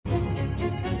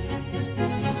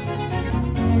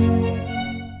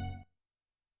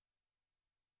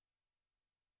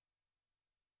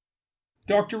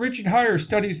Dr. Richard Heyer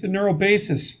studies the neural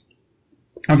basis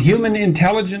of human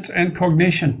intelligence and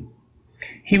cognition.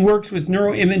 He works with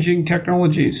neuroimaging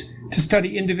technologies to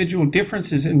study individual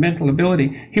differences in mental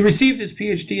ability. He received his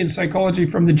PhD in psychology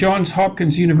from the Johns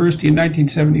Hopkins University in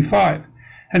 1975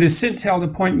 and has since held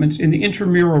appointments in the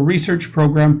intramural research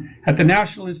program at the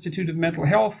National Institute of Mental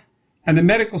Health and the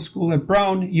medical school at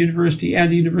Brown University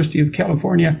and the University of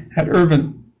California at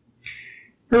Irvine.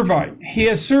 He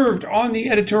has served on the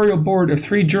editorial board of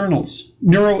 3 journals,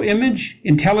 Neuroimage,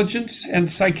 Intelligence, and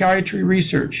Psychiatry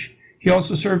Research. He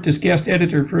also served as guest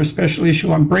editor for a special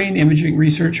issue on brain imaging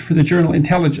research for the journal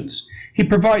Intelligence. He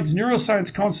provides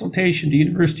neuroscience consultation to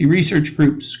university research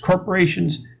groups,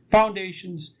 corporations,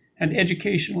 foundations, and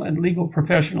educational and legal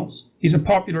professionals. He's a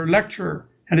popular lecturer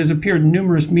and has appeared in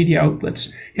numerous media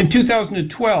outlets. In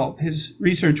 2012, his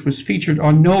research was featured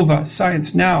on Nova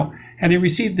Science Now, and he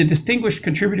received the Distinguished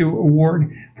Contributor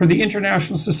Award from the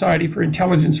International Society for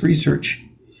Intelligence Research.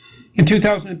 In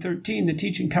 2013, the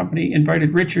teaching company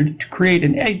invited Richard to create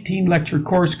an 18-lecture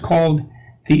course called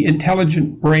The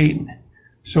Intelligent Brain.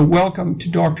 So welcome to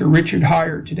Dr. Richard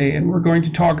Heyer today, and we're going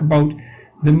to talk about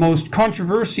the most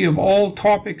controversial of all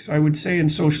topics, I would say, in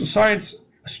social science,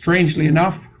 strangely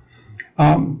enough,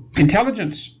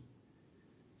 intelligence.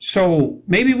 So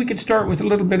maybe we could start with a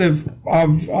little bit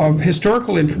of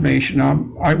historical information.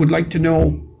 I would like to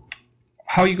know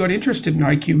how you got interested in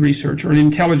IQ research or in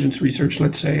intelligence research,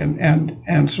 let's say,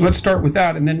 and so let's start with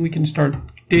that, and then we can start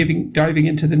diving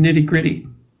into the nitty-gritty.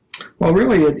 Well,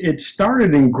 really, it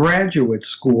started in graduate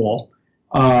school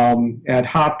at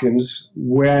Hopkins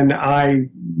when I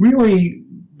really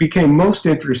became most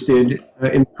interested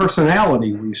in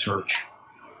personality research.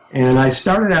 And I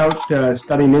started out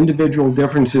studying individual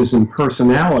differences in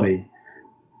personality,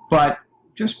 but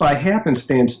just by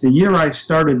happenstance, the year I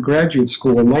started graduate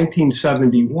school in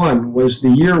 1971 was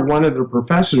the year one of the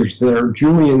professors there,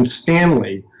 Julian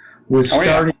Stanley, was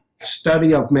starting a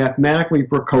study of mathematically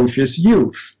precocious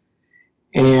youth.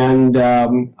 And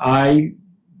I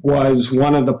was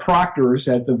one of the proctors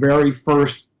at the very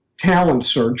first talent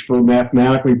search for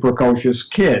mathematically precocious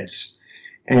kids.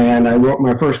 And I wrote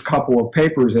my first couple of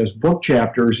papers as book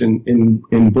chapters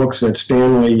in books that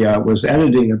Stanley was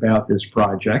editing about this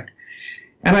project.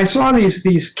 And I saw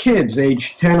these kids,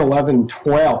 aged 10, 11,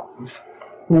 12,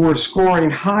 who were scoring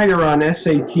higher on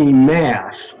SAT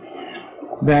math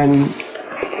than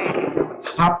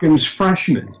Hopkins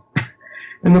freshmen.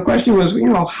 And the question was,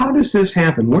 how does this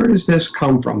happen? Where does this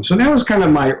come from? So that was kind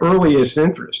of my earliest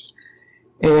interest.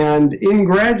 And in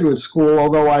graduate school,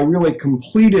 although I really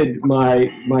completed my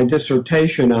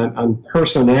dissertation on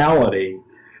personality,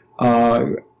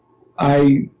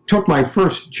 I took my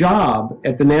first job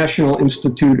at the National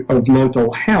Institute of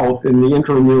Mental Health in the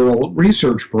intramural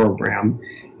research program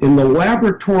in the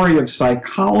Laboratory of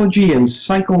Psychology and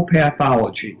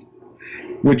Psychopathology,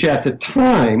 which at the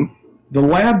time, the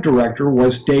lab director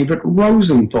was David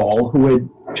Rosenthal, who had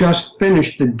just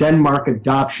finished the Denmark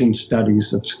adoption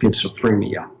studies of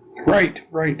schizophrenia. Right.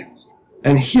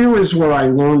 And here is where I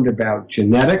learned about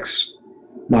genetics.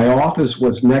 My office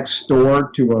was next door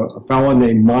to a fellow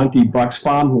named Monty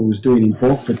Buxbaum, who was doing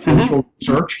evoked potential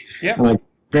research. Yeah. And I'm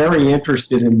very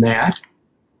interested in that.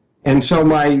 And so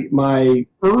my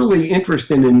early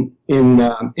interest in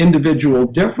individual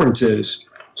differences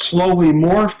slowly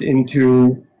morphed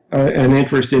into an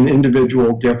interest in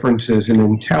individual differences in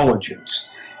intelligence.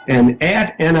 And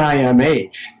at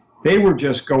NIMH, they were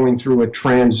just going through a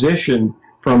transition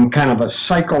from kind of a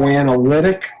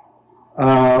psychoanalytic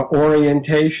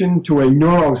orientation to a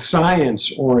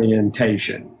neuroscience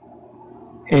orientation.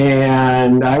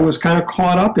 And I was kind of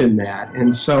caught up in that.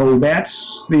 And so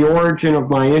that's the origin of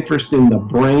my interest in the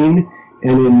brain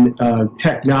and in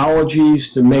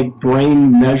technologies to make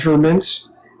brain measurements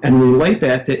and relate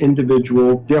that to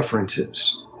individual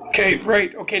differences. Okay,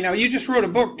 right. Okay, now you just wrote a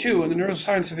book, too, on the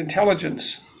neuroscience of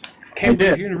intelligence,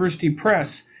 Cambridge University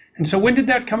Press. And so when did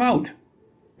that come out?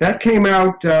 That came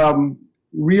out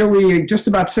really just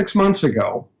about 6 months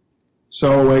ago.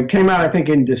 So it came out, I think,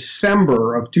 in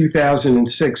December of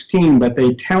 2016, but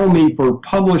they tell me for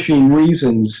publishing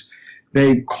reasons,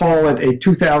 they call it a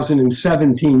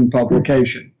 2017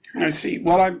 publication. I see.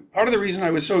 Well, part of the reason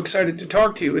I was so excited to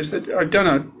talk to you is that I've done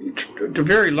a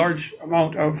very large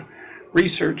amount of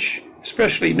research,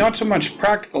 especially not so much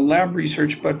practical lab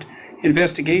research, but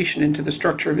investigation into the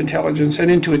structure of intelligence and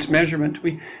into its measurement.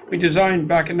 We designed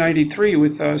back in '93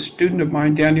 with a student of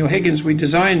mine, Daniel Higgins, we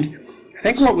designed, I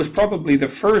think, what was probably the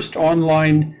first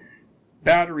online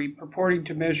battery purporting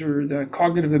to measure the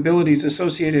cognitive abilities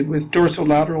associated with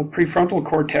dorsolateral prefrontal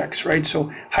cortex, right?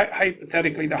 So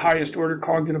hypothetically, the highest order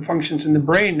cognitive functions in the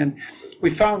brain. And we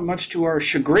found, much to our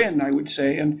chagrin, I would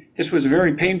say, and this was a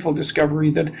very painful discovery,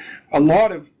 that a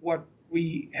lot of what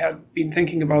we had been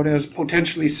thinking about as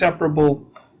potentially separable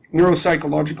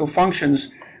neuropsychological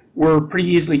functions were pretty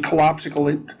easily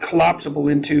collapsible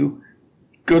into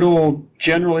good old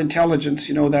general intelligence,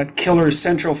 that killer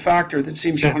central factor that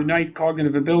seems to unite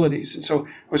cognitive abilities. And so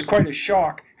it was quite a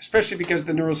shock, especially because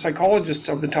the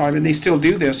neuropsychologists of the time, and they still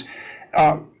do this,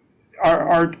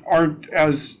 aren't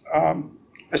as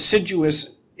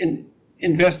assiduous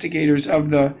investigators of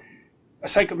the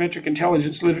psychometric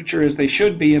intelligence literature as they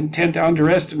should be, and tend to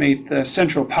underestimate the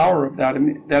central power of that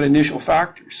initial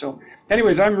factor. So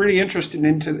anyways, I'm really interested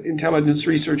in intelligence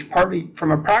research, partly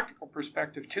from a practical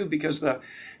perspective too, because the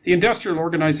industrial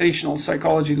organizational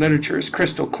psychology literature is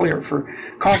crystal clear. For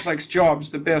complex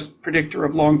jobs, the best predictor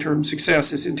of long-term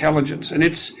success is intelligence, and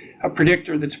it's a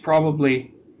predictor that's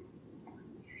probably,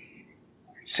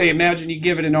 say, imagine you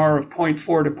give it an R of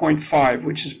 0.4 to 0.5,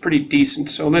 which is pretty decent.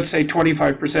 So let's say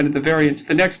 25% of the variance.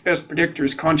 The next best predictor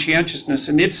is conscientiousness,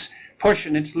 and it's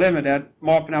pushing its limit at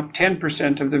mopping up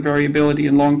 10% of the variability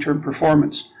in long-term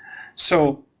performance.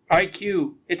 So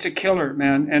IQ, it's a killer,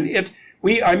 man. And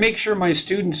I make sure my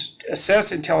students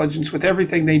assess intelligence with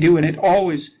everything they do, and it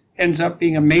always ends up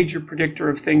being a major predictor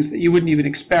of things that you wouldn't even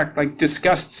expect, like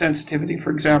disgust sensitivity,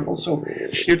 for example. So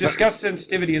your disgust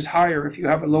sensitivity is higher if you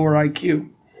have a lower IQ.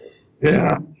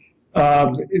 Yeah.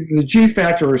 The G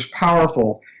factor is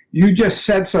powerful. You just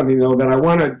said something, though, that I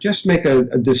want to just make a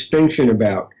distinction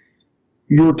about.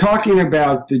 You were talking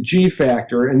about the G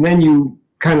factor, and then you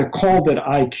kind of called it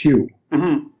IQ.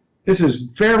 Mm-hmm. This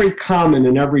is very common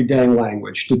in everyday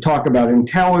language to talk about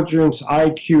intelligence,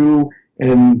 IQ,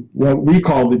 and what we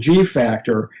call the G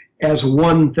factor as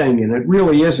one thing, and it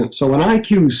really isn't. So an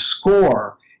IQ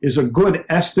score is a good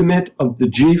estimate of the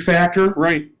G factor.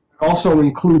 Right. It also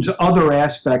includes other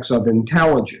aspects of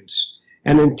intelligence.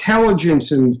 And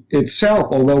intelligence in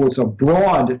itself, although it's a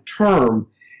broad term,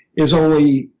 is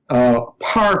only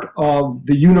part of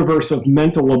the universe of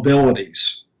mental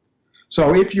abilities.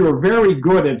 So if you're very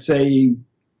good at, say,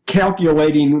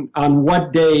 calculating on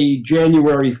what day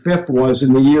January 5th was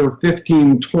in the year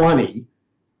 1520,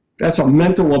 that's a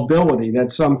mental ability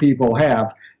that some people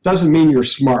have. Doesn't mean you're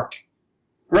smart.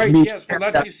 Right, yes.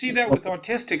 Well, you see that with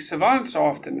autistic savants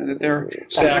often, that they're,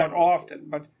 not often,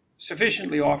 but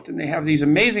sufficiently often, they have these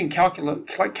amazing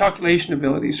calculation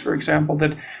abilities, for example,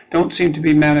 that don't seem to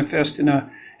be manifest in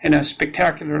a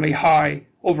spectacularly high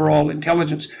overall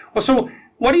intelligence. Well, so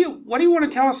what do you want to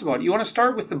tell us about? You want to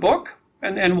start with the book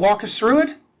and walk us through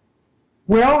it?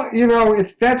 Well,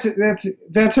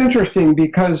 that's interesting,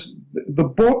 because the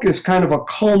book is kind of a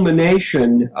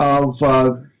culmination of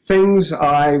things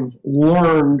I've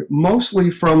learned mostly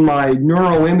from my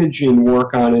neuroimaging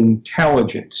work on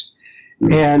intelligence.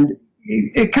 And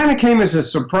it kind of came as a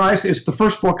surprise. It's the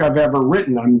first book I've ever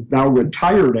written. I'm now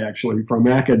retired, actually, from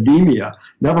academia.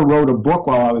 Never wrote a book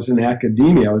while I was in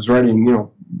academia. I was writing,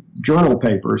 journal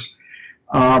papers.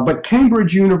 But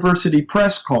Cambridge University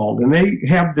Press called, and they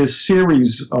have this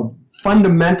series of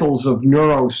fundamentals of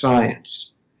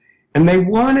neuroscience. And they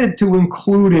wanted to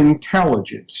include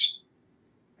intelligence.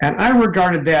 And I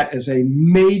regarded that as a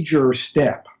major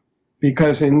step,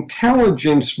 because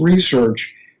intelligence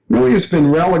research really has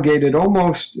been relegated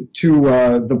almost to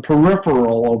the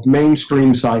peripheral of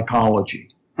mainstream psychology.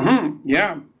 Mm-hmm.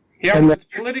 Yeah. And it's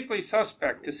politically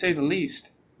suspect, to say the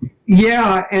least.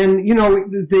 Yeah, and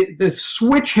the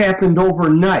switch happened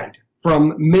overnight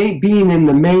from being in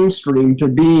the mainstream to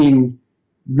being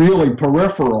really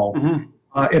peripheral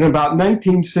in about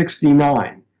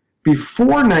 1969. Before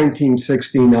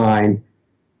 1969,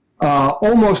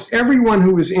 almost everyone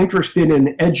who was interested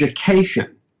in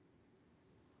education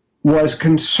was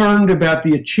concerned about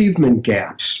the achievement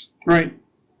gaps. Right.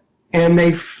 And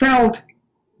they felt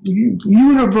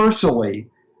universally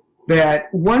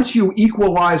that once you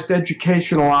equalized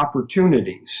educational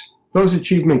opportunities, those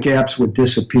achievement gaps would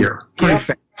disappear pretty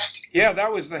fast. Yeah,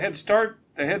 that was the Head Start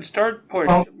push.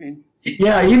 Well,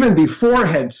 yeah, even before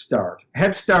Head Start.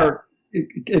 Head Start,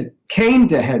 it came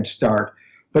to Head Start,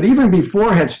 but even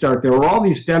before Head Start, there were all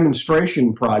these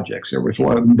demonstration projects. There was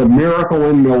the Miracle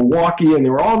in Milwaukee, and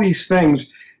there were all these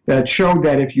things that showed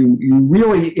that if you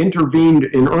really intervened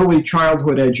in early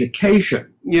childhood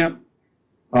education,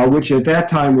 which at that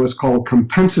time was called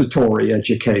compensatory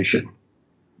education.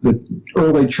 The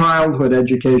early childhood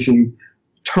education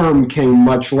term came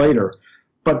much later.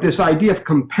 But this idea of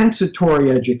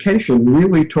compensatory education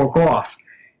really took off.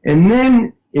 And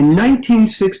then In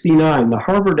 1969, the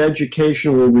Harvard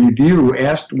Educational Review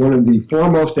asked one of the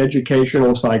foremost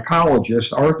educational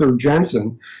psychologists, Arthur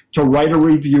Jensen, to write a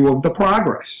review of the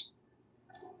progress.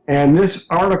 And this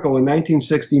article in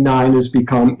 1969 has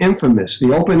become infamous.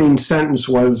 The opening sentence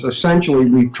was essentially,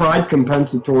 we've tried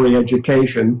compensatory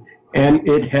education and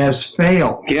it has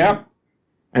failed. Yeah.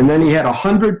 And then he had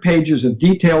 100 pages of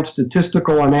detailed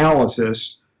statistical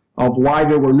analysis of why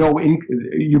there were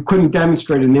you couldn't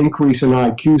demonstrate an increase in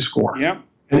IQ score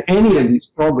in any of these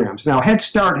programs. Now, Head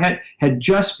Start had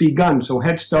just begun, so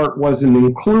Head Start wasn't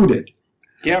included.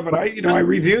 Yeah, but I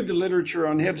reviewed the literature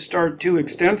on Head Start too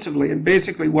extensively, and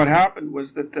basically what happened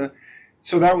was that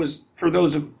so that was, for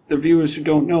those of the viewers who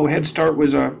don't know, Head Start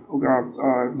was a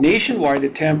nationwide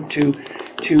attempt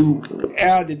to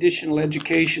add additional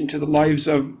education to the lives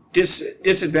of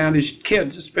disadvantaged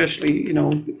kids, especially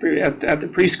at the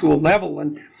preschool level.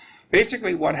 And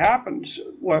basically what happened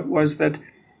was that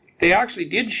they actually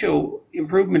did show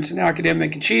improvements in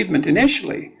academic achievement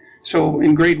initially. So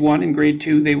in grade 1 and grade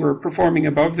 2, they were performing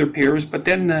above their peers, but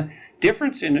then the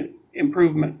difference in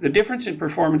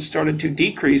performance started to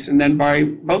decrease, and then by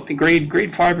about the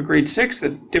grade 5 or grade 6, the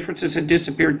differences had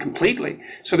disappeared completely.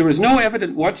 So there was no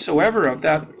evidence whatsoever of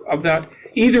that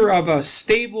either of a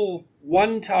stable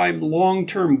one-time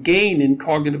long-term gain in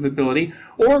cognitive ability,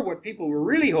 or what people were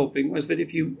really hoping was that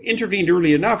if you intervened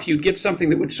early enough, you'd get something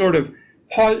that would sort of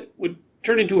would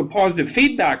turn into a positive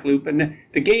feedback loop, and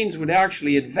the gains would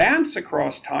actually advance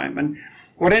across time. And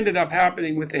what ended up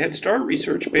happening with the Head Start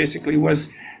research basically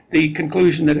was the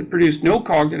conclusion that it produced no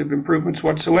cognitive improvements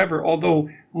whatsoever, although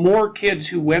more kids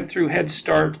who went through Head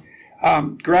Start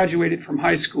graduated from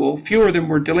high school. Fewer of them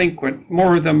were delinquent.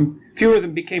 Fewer of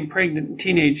them became pregnant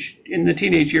in the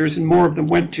teenage years, and more of them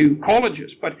went to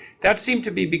colleges. But that seemed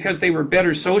to be because they were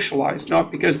better socialized, not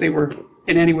because they were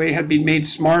in any way had been made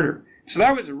smarter. So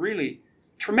that was a really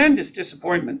tremendous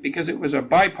disappointment, because it was a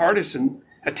bipartisan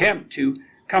attempt to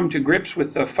come to grips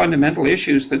with the fundamental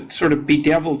issues that sort of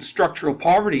bedeviled structural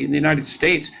poverty in the United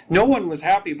States. No one was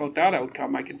happy about that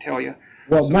outcome, I can tell you.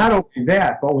 Well, not only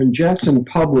that, but when Jensen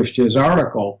published his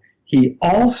article, he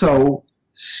also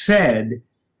said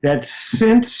that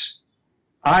since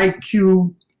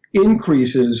IQ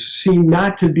increases seem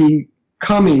not to be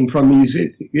coming from these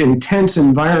intense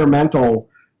environmental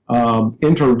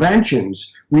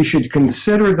interventions, we should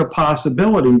consider the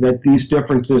possibility that these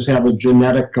differences have a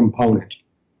genetic component.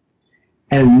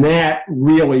 And that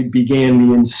really began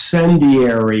the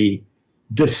incendiary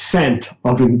descent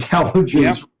of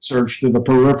intelligence research to the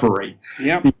periphery.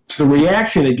 Because the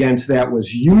reaction against that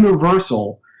was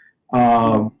universal,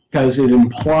 because it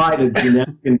implied a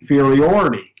genetic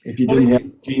inferiority if you didn't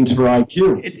have genes for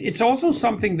IQ. It's also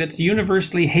something that's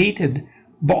universally hated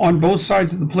on both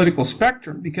sides of the political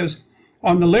spectrum, because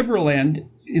on the liberal end,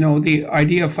 the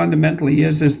idea fundamentally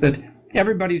is that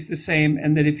everybody's the same,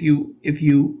 and that if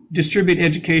you distribute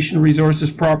educational resources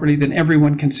properly, then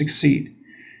everyone can succeed.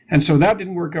 And so that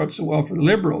didn't work out so well for the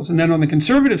liberals. And then on the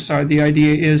conservative side, the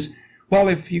idea is, well,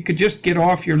 if you could just get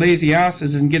off your lazy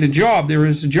asses and get a job, there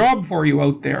is a job for you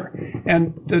out there.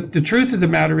 And the truth of the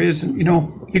matter is,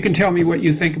 you can tell me what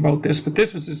you think about this, but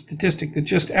this was a statistic that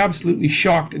just absolutely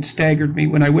shocked and staggered me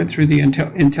when I went through the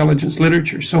intelligence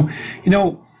literature. So,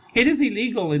 it is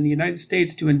illegal in the United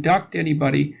States to induct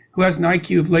anybody who has an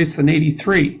IQ of less than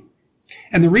 83.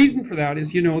 And the reason for that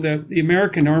is, that the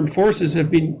American Armed Forces have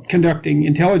been conducting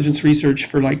intelligence research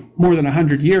for more than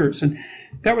 100 years. And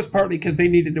that was partly because they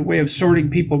needed a way of sorting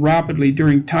people rapidly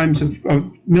during times of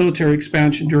military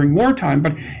expansion during wartime.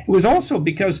 But it was also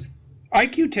because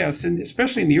IQ tests, and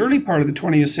especially in the early part of the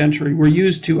 20th century, were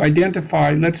used to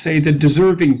identify, let's say, the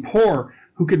deserving poor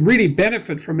who could really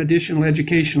benefit from additional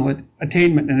educational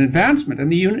attainment and advancement.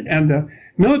 And the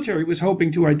military was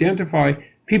hoping to identify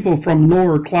people from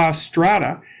lower class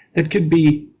strata that could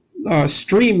be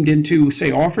streamed into,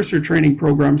 say, officer training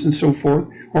programs and so forth,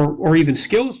 or even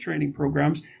skills training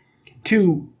programs,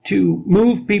 to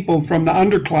move people from the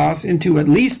underclass into at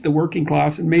least the working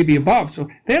class and maybe above. So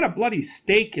they had a bloody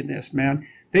stake in this, man.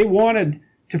 They wanted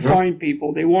to find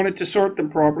people, they wanted to sort them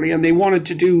properly, and they wanted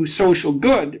to do social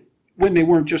good when they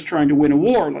weren't just trying to win a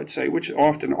war, let's say, which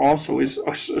often also is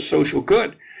a social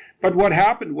good. But what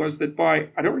happened was that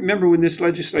I don't remember when this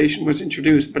legislation was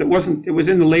introduced, but it was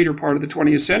in the later part of the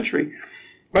 20th century.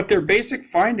 But their basic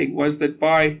finding was that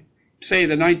by, say,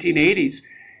 the 1980s,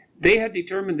 they had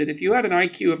determined that if you had an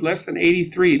IQ of less than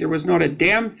 83, there was not a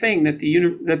damn thing that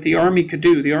the Army could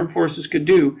do, the armed forces could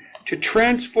do, to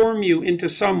transform you into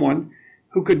someone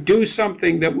who could do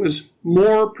something that was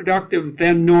more productive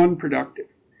than non-productive.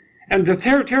 And the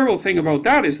terrible thing about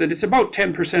that is that it's about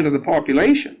 10% of the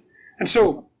population. And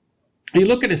so you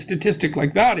look at a statistic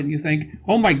like that and you think,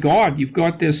 oh my God, you've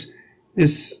got this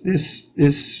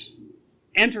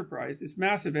enterprise, this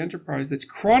massive enterprise that's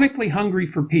chronically hungry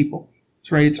for people.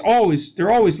 That's right.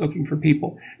 They're always looking for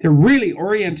people. They're really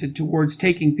oriented towards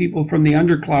taking people from the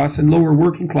underclass and lower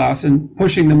working class and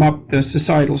pushing them up the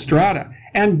societal strata.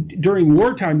 And during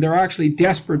wartime, they're actually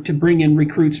desperate to bring in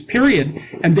recruits, period.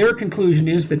 And their conclusion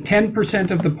is that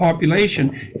 10% of the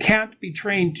population can't be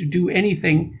trained to do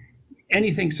anything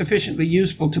sufficiently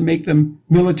useful to make them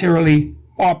militarily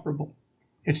operable.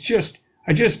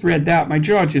 I just read that. My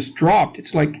jaw just dropped.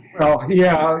 It's like... Well,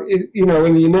 yeah,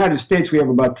 in the United States, we have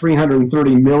about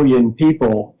 330 million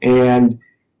people, and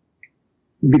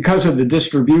because of the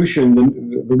distribution,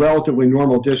 the relatively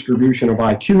normal distribution of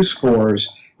IQ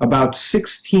scores, about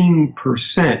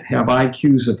 16% have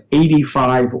IQs of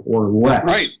 85 or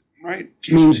less. Right.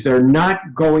 Which means they're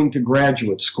not going to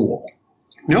graduate school.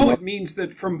 No, it means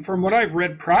that from what I've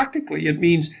read practically, it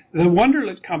means the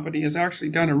Wonderlic company has actually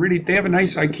done they have a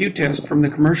nice IQ test from the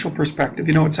commercial perspective.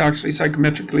 It's actually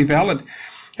psychometrically valid.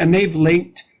 And they've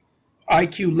linked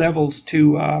IQ levels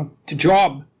to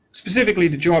specifically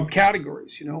to job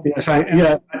categories, Yes, I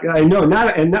know.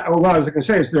 What I was going to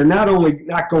say is they're not only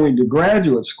not going to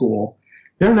graduate school,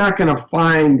 they're not going to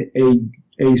find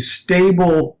a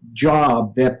stable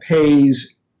job that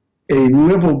pays a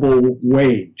livable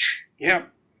wage. Yeah.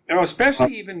 Now,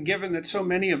 especially even given that so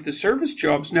many of the service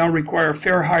jobs now require a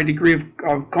fair high degree of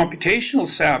computational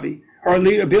savvy, or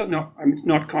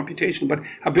not computational, but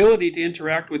ability to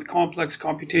interact with complex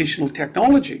computational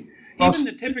technology. Even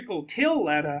the typical till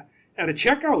at a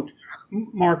checkout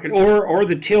market or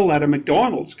the till at a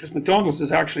McDonald's, because McDonald's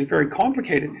is actually very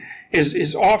complicated,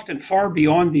 is often far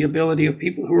beyond the ability of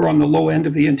people who are on the low end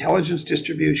of the intelligence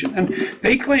distribution. And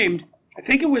they claimed, I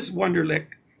think it was Wonderlic,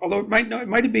 although it might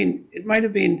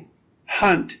have been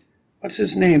Hunt. What's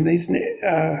his name? He's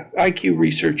IQ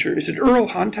researcher. Is it Earl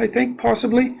Hunt? I think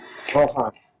possibly. Earl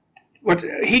Hunt. What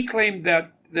he claimed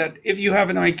that if you have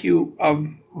an IQ of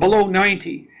below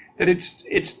 90, that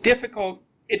it's difficult.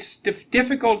 It's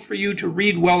difficult for you to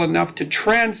read well enough to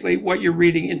translate what you're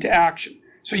reading into action.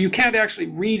 So you can't actually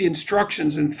read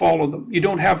instructions and follow them. You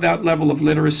don't have that level of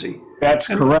literacy. That's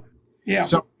correct. Yeah.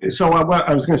 So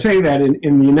I was going to say that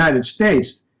in the United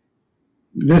States,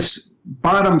 this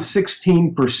bottom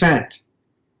 16%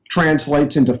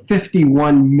 translates into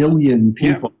 51 million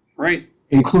people, right,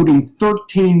 including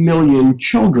 13 million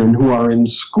children who are in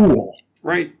school.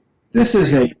 Right. This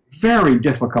is a very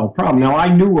difficult problem. Now,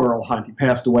 I knew Earl Hunt. He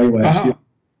passed away last year.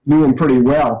 Knew him pretty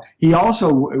well. He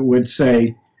also would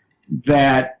say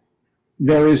that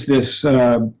there is this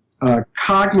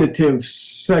cognitive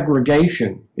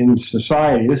segregation in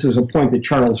society. This is a point that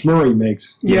Charles Murray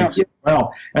makes. Yeah.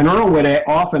 Well, and Earl would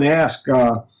often ask,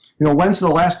 when's the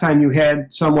last time you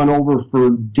had someone over for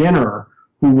dinner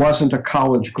who wasn't a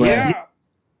college graduate? Yeah.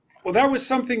 Well, that was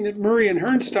something that Murray and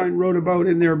Herrnstein wrote about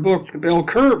in their book, The Bell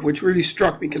Curve, which really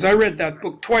struck me, because I read that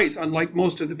book twice, unlike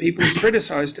most of the people who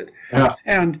criticized it. Yeah.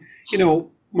 And,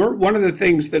 one of the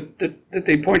things that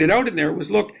they pointed out in there was,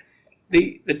 look,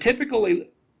 the typical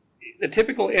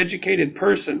educated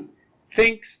person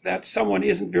thinks that someone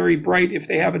isn't very bright if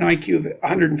they have an IQ of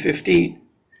 115.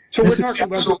 So we're talking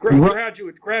about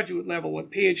graduate level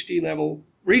and PhD level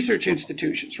research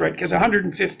institutions, right? Because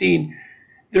 115,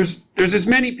 there's as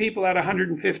many people at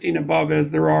 115 above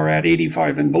as there are at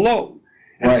 85 and below.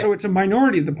 And so it's a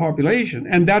minority of the population,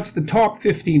 and that's the top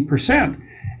 15%.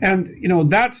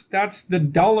 And, that's the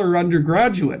duller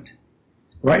undergraduate.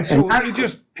 Right. So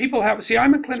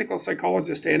I'm a clinical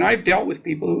psychologist, and I've dealt with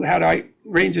people who had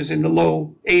ranges in the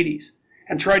low 80s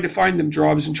and tried to find them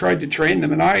jobs and tried to train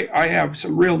them. And I have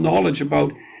some real knowledge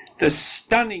about the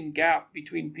stunning gap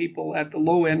between people at the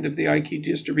low end of the IQ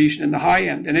distribution and the high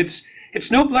end. And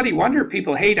it's no bloody wonder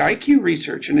people hate IQ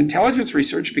research and intelligence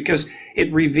research, because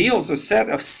it reveals a set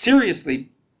of seriously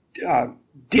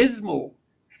dismal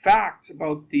facts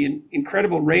about the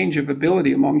incredible range of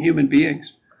ability among human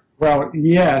beings. Well,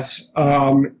 yes,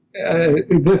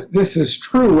 this is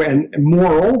true, and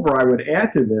moreover, I would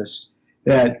add to this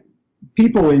that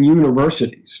people in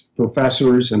universities,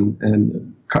 professors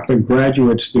and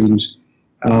graduate students,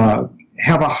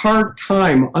 have a hard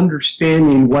time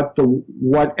understanding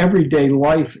what everyday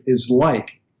life is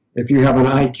like if you have an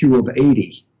IQ of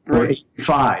 80 or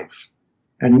 85.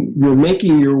 And you're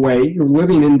making your way, you're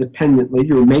living independently,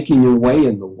 you're making your way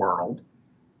in the world,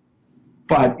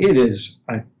 but it is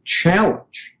a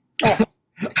challenge.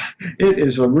 It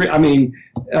is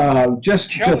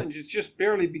challenge. It just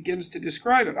barely begins to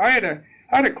describe it. I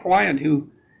had a client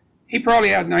who, he probably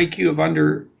had an IQ of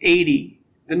under 80,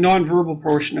 the nonverbal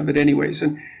portion of it anyways,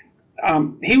 and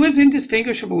He was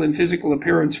indistinguishable in physical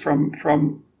appearance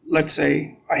from, let's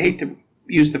say, I hate to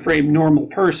use the phrase normal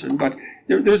person, but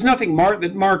there's nothing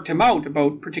that marked him out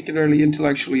about particularly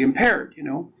intellectually impaired,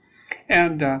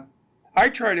 And I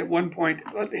tried at one point.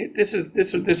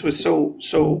 This was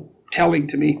so telling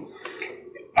to me.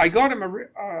 I got him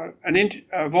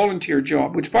a volunteer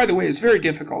job, which, by the way, is very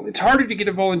difficult. It's harder to get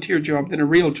a volunteer job than a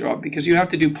real job because you have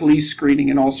to do police screening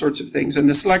and all sorts of things, and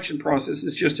the selection process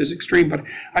is just as extreme. But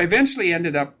I eventually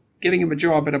ended up getting him a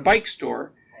job at a bike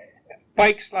 /bookstore,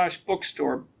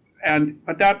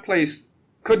 but that place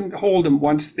couldn't hold him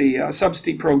once the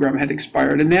subsidy program had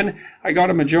expired. And then I got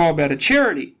him a job at a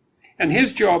charity, and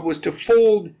his job was to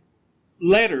fold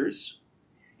letters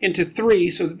into 3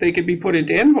 so that they could be put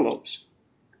into envelopes.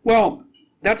 Well,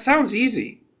 that sounds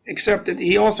easy, except that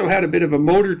he also had a bit of a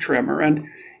motor tremor. And,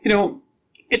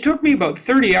 it took me about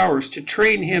 30 hours to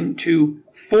train him to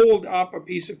fold up a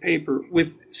piece of paper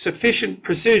with sufficient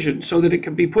precision so that it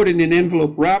could be put in an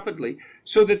envelope rapidly,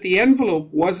 so that the envelope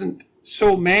wasn't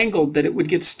so mangled that it would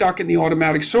get stuck in the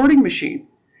automatic sorting machine.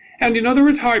 And, there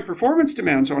was high performance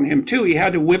demands on him, too. He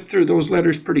had to whip through those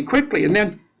letters pretty quickly. And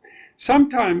then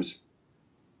sometimes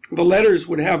the letters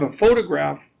would have a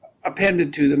photograph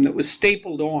appended to them that was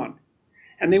stapled on.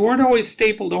 And they weren't always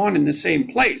stapled on in the same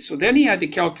place. So then he had to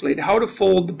calculate how to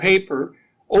fold the paper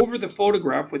over the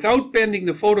photograph without bending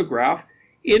the photograph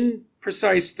in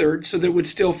precise thirds so that it would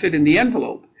still fit in the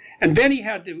envelope. And then he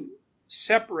had to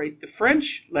separate the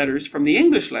French letters from the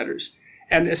English letters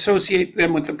and associate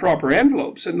them with the proper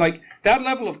envelopes. And that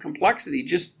level of complexity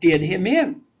just did him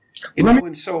in. Let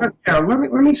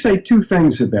me say 2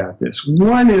 things about this.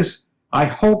 One is, I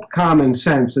hope, common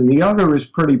sense, and the other is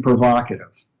pretty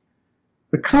provocative.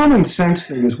 The common sense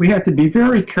thing is we have to be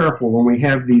very careful when we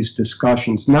have these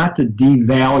discussions not to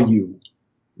devalue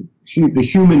the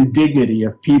human dignity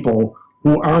of people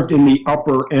who aren't in the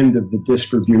upper end of the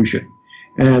distribution.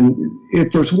 And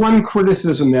if there's one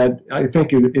criticism that I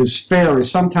think is fair,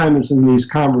 is sometimes in these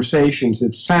conversations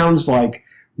it sounds like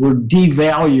we're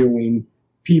devaluing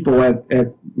people at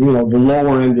the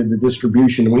lower end of the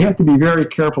distribution. And we have to be very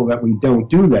careful that we don't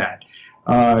do that.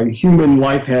 Human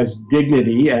life has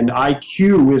dignity, and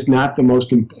IQ is not the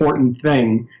most important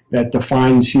thing that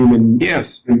defines human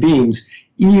beings.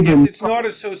 Yes, it's not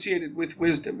associated with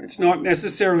wisdom. It's not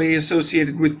necessarily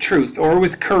associated with truth or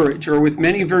with courage or with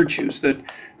many virtues that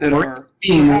are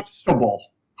being likable.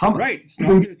 Right. It's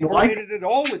not correlated at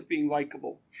all with being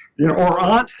likable. Or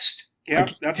honest. Yeah,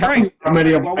 that's right.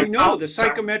 Well, we know the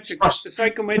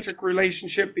psychometric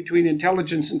relationship between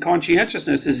intelligence and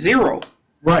conscientiousness is 0.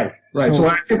 Right. So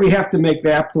I think we have to make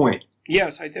that point.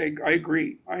 Yes, I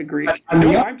agree. I'm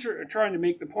trying to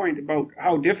make the point about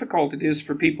how difficult it is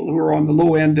for people who are on the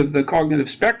low end of the cognitive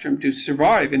spectrum to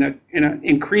survive in an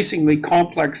increasingly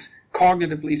complex,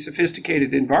 cognitively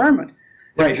sophisticated environment.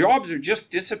 Their jobs are just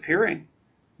disappearing.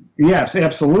 Yes,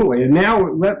 absolutely. And now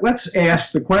let's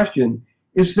ask the question,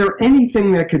 is there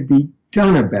anything that could be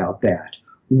done about that?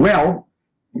 Well,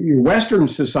 Western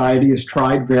society has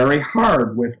tried very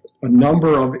hard with a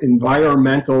number of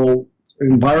environmentally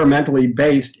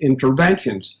based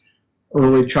interventions,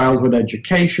 early childhood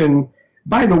education.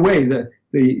 By the way,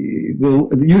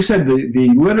 you said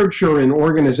the literature in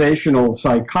organizational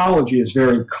psychology is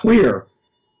very clear.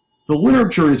 The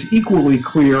literature is equally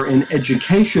clear in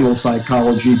educational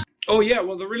psychology. Oh, yeah.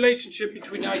 Well, the relationship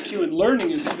between IQ and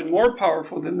learning is even more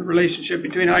powerful than the relationship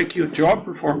between IQ and job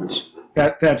performance.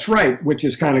 That's right, which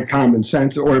is kind of common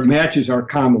sense, or it matches our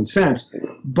common sense.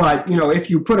 But, if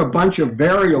you put a bunch of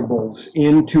variables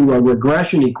into a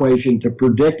regression equation to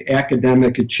predict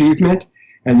academic achievement,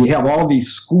 and you have all these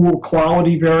school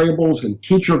quality variables and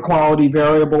teacher quality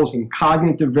variables and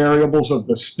cognitive variables of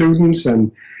the students,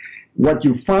 and what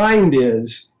you find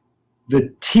is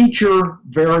the teacher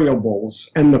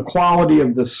variables and the quality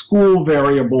of the school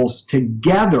variables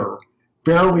together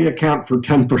barely account for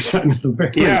 10% of the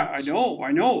variance. Yeah,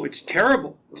 I know. It's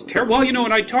terrible. Well,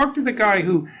 and I talked to the guy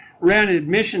who ran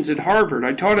admissions at Harvard.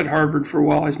 I taught at Harvard for a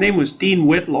while. His name was Dean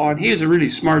Whitlaw, and he is a really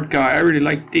smart guy. I really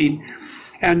liked Dean.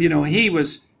 And, he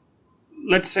was,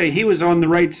 let's say, he was on the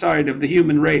right side of the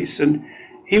human race, and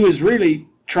he was really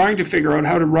trying to figure out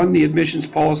how to run the admissions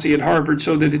policy at Harvard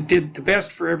so that it did the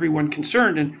best for everyone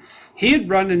concerned. And he had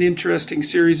run an interesting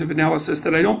series of analysis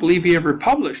that I don't believe he ever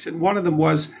published. And one of them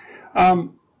was,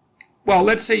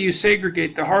 let's say you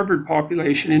segregate the Harvard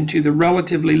population into the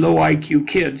relatively low IQ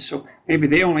kids. So maybe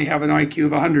they only have an IQ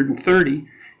of 130,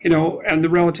 and the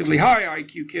relatively high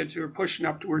IQ kids who are pushing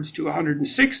up towards to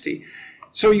 160.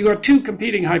 So you got 2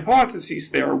 competing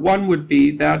hypotheses there. One would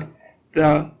be that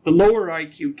the lower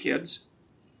IQ kids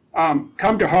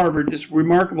come to Harvard, this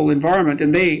remarkable environment,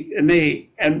 and they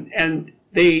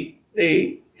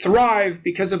thrive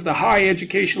because of the high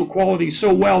educational quality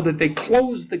so well that they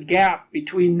close the gap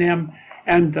between them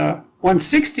and the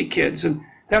 160 kids, and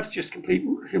that's just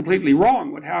completely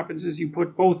wrong. What happens is you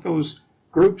put both those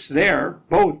groups there,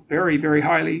 both very, very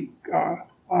highly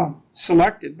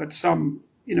selected, but some,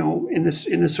 in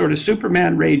the sort of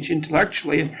Superman range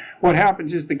intellectually. And what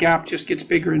happens is the gap just gets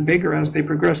bigger and bigger as they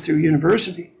progress through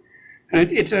university. And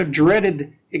it's a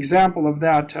dreaded example of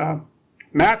that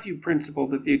Matthew principle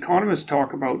that the economists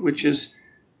talk about, which is,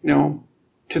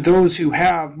 to those who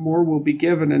have, more will be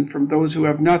given, and from those who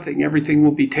have nothing, everything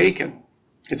will be taken.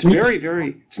 It's very,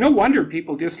 very. It's no wonder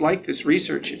people dislike this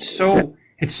research. It's so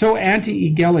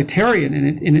anti-egalitarian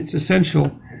in its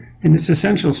essential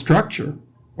structure.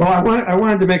 Well, I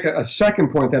wanted to make a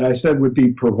second point that I said would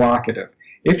be provocative.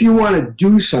 If you want to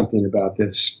do something about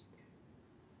this,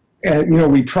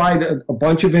 we tried a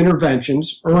bunch of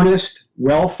interventions, earnest,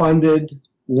 well-funded,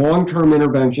 long-term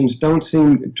interventions don't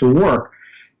seem to work.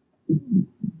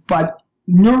 But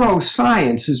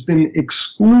neuroscience has been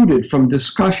excluded from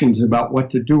discussions about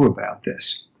what to do about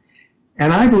this.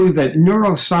 And I believe that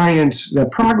the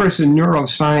progress in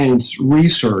neuroscience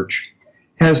research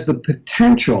has the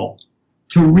potential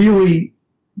to really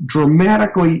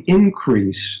dramatically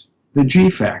increase the G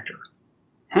factor.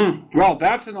 Well,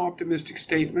 that's an optimistic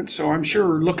statement, so I'm sure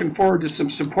we're looking forward to some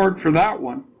support for that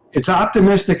one. It's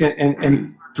optimistic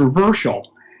and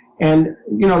controversial. And,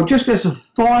 just as a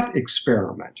thought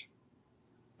experiment,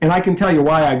 and I can tell you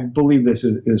why I believe this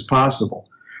is possible.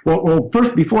 Well,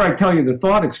 first, before I tell you the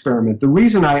thought experiment, the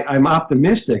reason I'm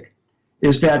optimistic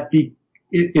is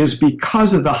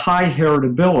because of the high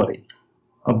heritability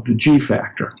of the G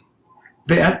factor.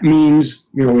 That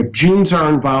means, if genes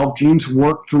are involved, genes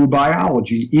work through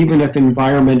biology, even if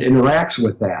environment interacts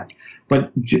with that.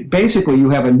 But basically, you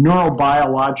have a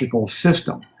neurobiological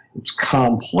system. It's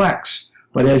complex,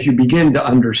 but as you begin to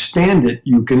understand it,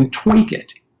 you can tweak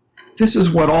it. This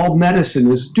is what all medicine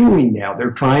is doing now.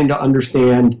 They're trying to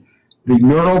understand the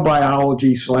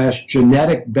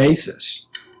neurobiology/genetic basis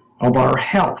of our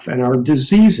health and our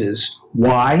diseases.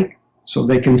 Why? So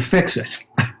they can fix it.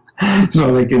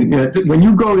 So they can, when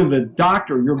you go to the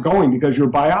doctor, you're going because your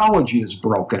biology is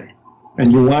broken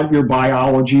and you want your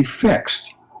biology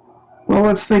fixed. Well,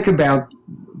 let's think about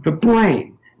the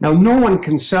brain. Now, no one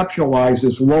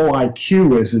conceptualizes low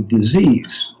IQ as a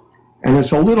disease, and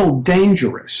it's a little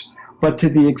dangerous. But to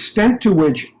the extent to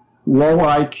which low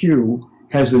IQ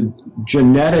has a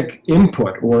genetic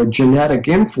input or a genetic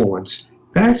influence,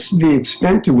 that's the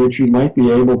extent to which you might be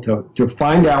able to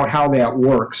find out how that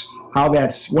works,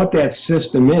 what that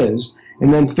system is,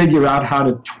 and then figure out how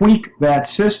to tweak that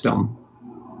system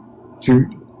to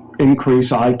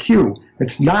increase IQ.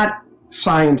 It's not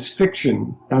science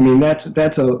fiction. I mean, that's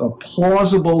a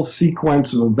plausible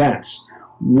sequence of events.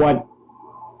 What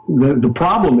the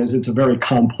problem is, it's a very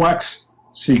complex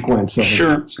sequence of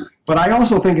events. But I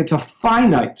also think it's a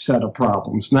finite set of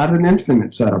problems, not an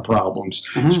infinite set of problems.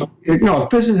 So,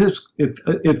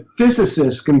 if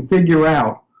physicists can figure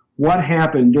out what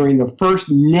happened during the first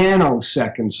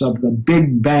nanoseconds of the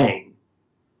Big Bang,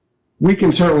 we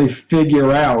can certainly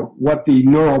figure out what the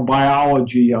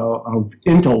neurobiology of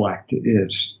intellect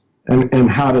is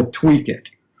and how to tweak it.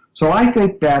 So I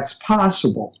think that's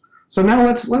possible. So now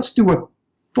let's do a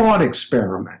thought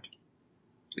experiment.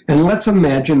 And let's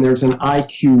imagine there's an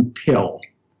IQ pill.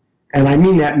 And I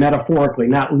mean that metaphorically,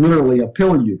 not literally a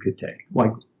pill you could take,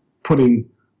 like putting,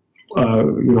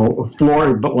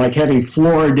 but like having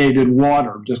fluoridated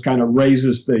water just kind of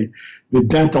raises the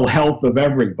dental health of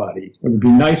everybody. It would be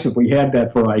nice if we had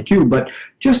that for IQ, but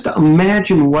just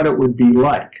imagine what it would be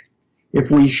like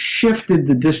if we shifted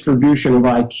the distribution of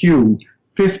IQ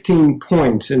 15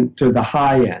 points into the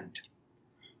high end,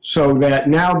 so that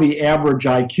now the average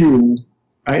IQ,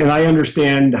 and I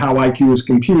understand how IQ is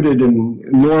computed and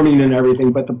norming and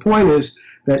everything, but the point is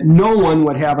that no one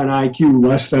would have an IQ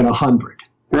less than 100.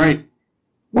 Right.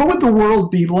 What would the world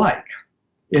be like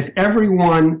if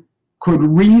everyone could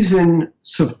reason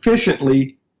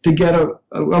sufficiently to get a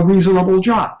reasonable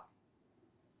job?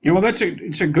 Well,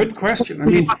 it's a good question. I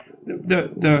mean,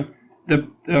 the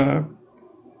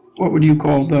what would you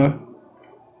call the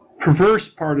perverse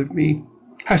part of me?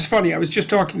 It's funny. I was just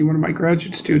talking to one of my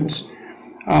graduate students.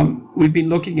 We've been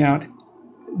looking at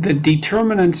the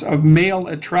determinants of male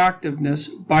attractiveness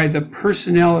by the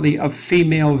personality of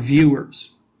female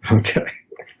viewers.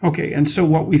 Okay, and so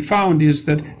what we found is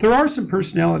that there are some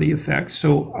personality effects.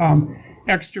 So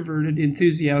extroverted,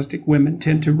 enthusiastic women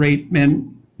tend to rate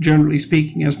men, generally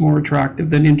speaking, as more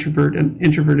attractive than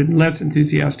introverted and less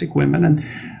enthusiastic women. And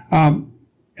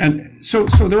And so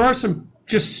there are some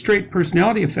just straight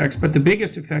personality effects, but the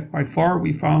biggest effect by far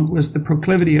we found was the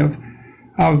proclivity of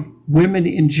women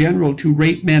in general to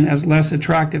rate men as less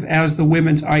attractive as the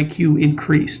women's IQ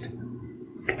increased.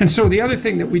 And so the other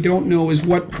thing that we don't know is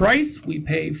what price we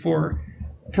pay for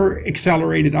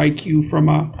accelerated IQ from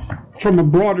a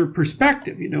broader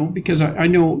perspective, because I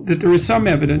know that there is some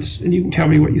evidence, and you can tell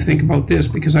me what you think about this,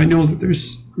 because I know that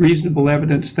there's reasonable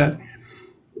evidence that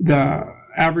the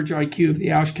average IQ of the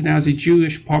Ashkenazi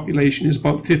Jewish population is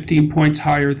about 15 points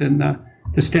higher than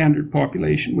the standard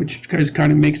population, which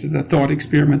kind of makes it a thought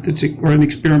experiment or an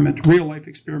experiment, real life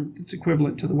experiment that's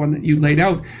equivalent to the one that you laid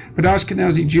out. But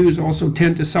Ashkenazi Jews also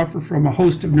tend to suffer from a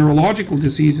host of neurological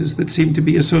diseases that seem to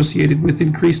be associated with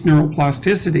increased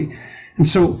neuroplasticity. And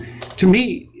so, to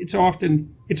me, it's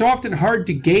often hard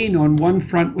to gain on one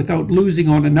front without losing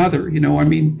on another.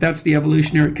 That's the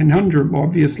evolutionary conundrum,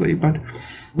 obviously, but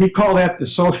we call that the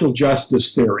social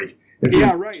justice theory.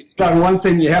 Right. It's on one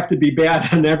thing, you have to be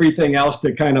bad on everything else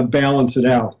to kind of balance it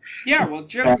out. Yeah, well,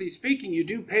 generally speaking, you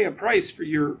do pay a price for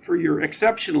your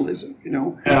exceptionalism.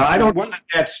 I don't think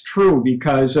that's true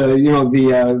because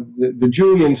the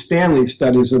Julian Stanley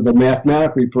studies of the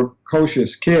mathematically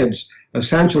precocious kids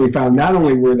essentially found not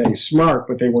only were they smart,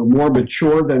 but they were more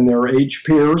mature than their age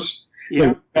peers. Yeah. They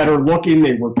were better looking.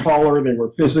 They were taller. They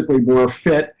were physically more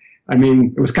fit.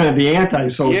 It was kind of the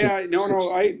anti-social. Yeah,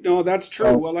 no, that's true.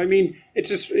 So, well, it's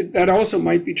just that also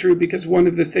might be true because one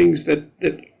of the things that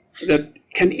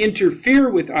can interfere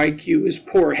with IQ is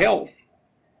poor health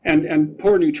and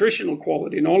poor nutritional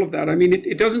quality and all of that.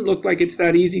 It doesn't look like it's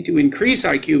that easy to increase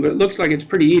IQ, but it looks like it's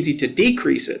pretty easy to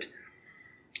decrease it.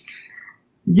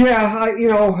 Yeah,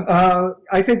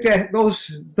 I think that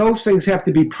those things have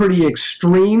to be pretty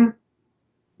extreme.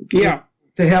 Yeah.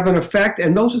 To have an effect,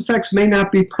 and those effects may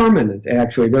not be permanent,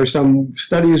 actually. There's some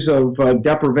studies of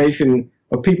deprivation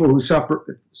of people who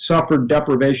suffered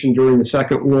deprivation during the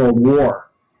Second World War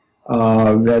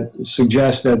that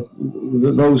suggest that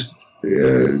those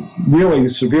really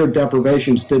severe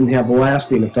deprivations didn't have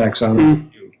lasting effects on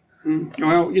them.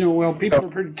 Well, people are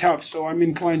pretty tough, so I'm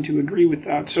inclined to agree with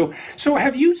that. So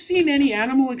have you seen any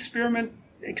animal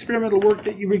experimental work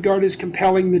that you regard as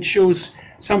compelling that shows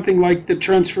something like the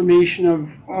transformation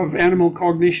of animal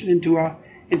cognition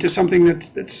into something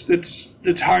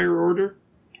that's higher order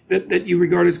that you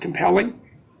regard as compelling?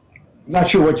 Not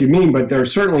sure what you mean, but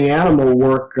there's certainly animal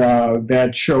work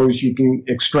that shows you can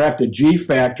extract a G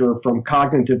factor from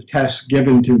cognitive tests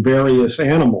given to various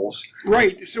animals.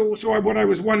 Right. So what I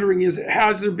was wondering is,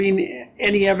 has there been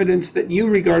any evidence that you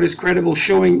regard as credible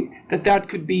showing that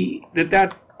could be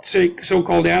that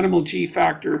so-called animal G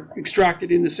factor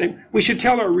extracted in the same? We should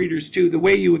tell our readers too, the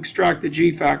way you extract the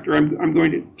G factor, I'm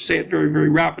going to say it very, very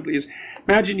rapidly, is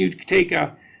imagine you take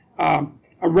a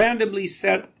randomly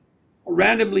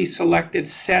selected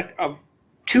set of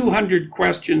 200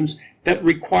 questions that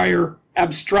require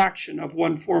abstraction of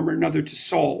one form or another to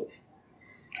solve.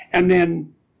 And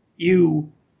then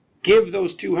you give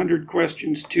those 200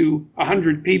 questions to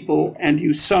 100 people and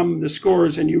you sum the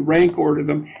scores and you rank order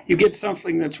them, you get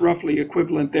something that's roughly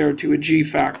equivalent there to a G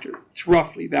factor. It's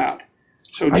roughly that.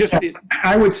 So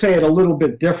I would say it a little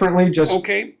bit differently, just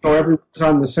so everyone's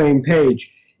on the same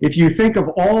page. If you think of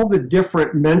all the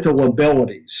different mental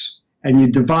abilities and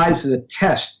you devise a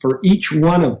test for each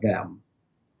one of them,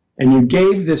 and you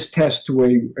gave this test to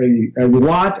a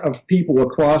lot of people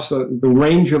across the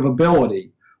range of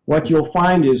ability, what you'll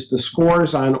find is the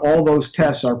scores on all those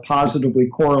tests are positively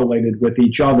correlated with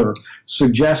each other,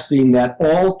 suggesting that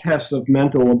all tests of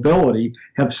mental ability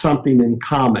have something in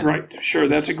common. Right, sure,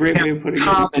 that's a great way of putting it.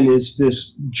 Common is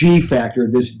this G factor,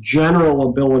 this general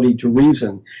ability to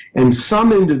reason. And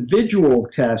some individual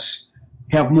tests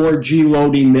have more G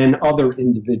loading than other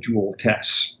individual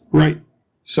tests. Right.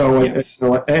 So, yes.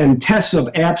 And tests of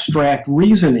abstract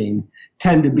reasoning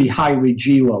tend to be highly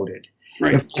G loaded.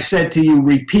 Right. If I said to you,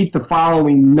 repeat the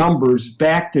following numbers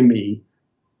back to me,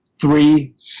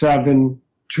 3, 7,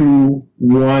 2,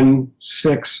 1,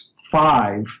 6,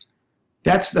 5,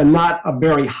 that's not a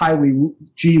very highly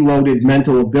G-loaded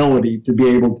mental ability to be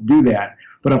able to do that.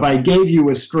 But if I gave you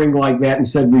a string like that and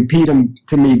said, repeat them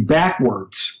to me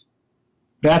backwards,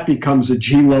 that becomes a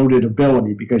G-loaded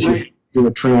ability because you do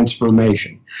a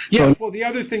transformation. Yes, well, the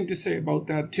other thing to say about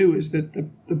that, too, is that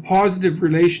the positive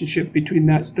relationship between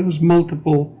those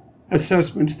multiple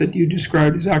assessments that you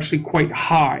described is actually quite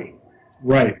high.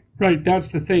 Right. Right, that's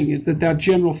the thing, is that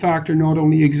general factor not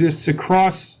only exists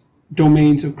across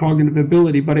domains of cognitive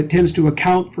ability, but it tends to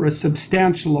account for a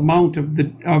substantial amount of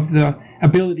the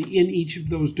ability in each of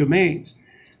those domains.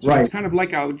 So it's kind of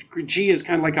like G is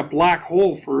kind of like a black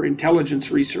hole for intelligence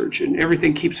research, and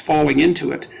everything keeps falling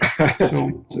into it.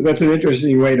 So that's an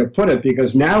interesting way to put it,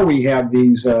 because now we have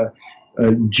these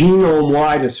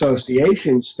genome-wide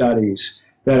association studies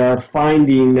that are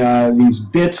finding these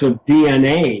bits of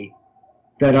DNA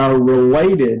that are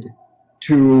related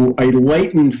to a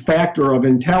latent factor of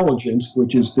intelligence,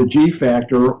 which is the G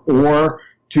factor, or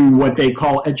to what they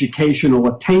call educational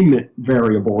attainment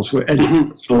variables.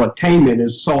 Educational attainment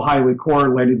is so highly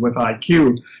correlated with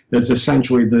IQ that it's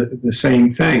essentially the same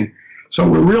thing. So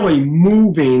we're really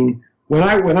moving. When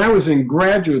I was in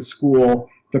graduate school,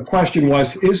 the question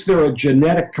was, is there a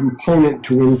genetic component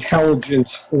to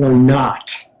intelligence or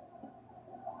not?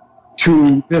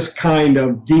 To this kind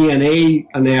of DNA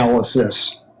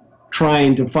analysis,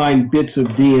 trying to find bits of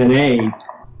DNA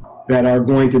that are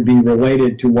going to be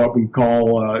related to what we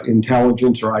call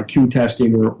intelligence or IQ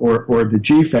testing or the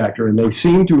G factor, and they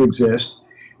seem to exist.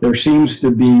 There seems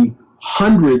to be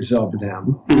hundreds of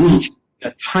them, each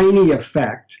a tiny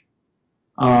effect,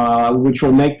 which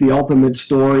will make the ultimate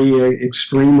story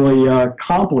extremely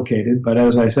complicated. But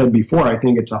as I said before, I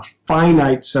think it's a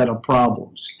finite set of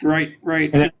problems. Right.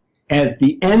 And at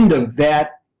the end of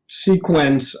that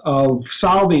sequence of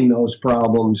solving those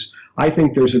problems, I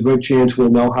think there's a good chance we'll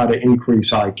know how to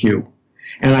increase IQ.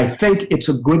 And I think it's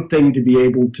a good thing to be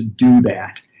able to do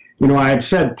that. You know, I have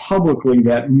said publicly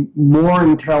that more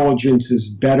intelligence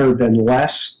is better than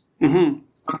less.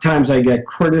 Sometimes I get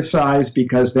criticized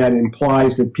because that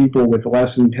implies that people with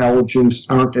less intelligence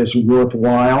aren't as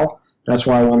worthwhile. That's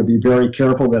why I want to be very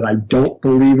careful that I don't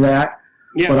believe that.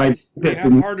 Yes, they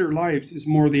have harder lives is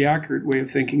more the accurate way of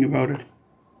thinking about it.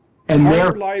 And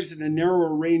harder lives in a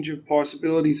narrower range of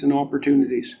possibilities and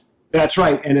opportunities. That's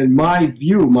right. And in my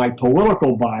view, my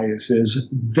political bias is,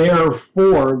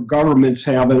 therefore, governments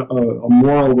have a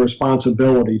moral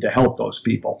responsibility to help those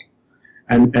people.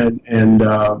 And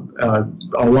a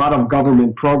lot of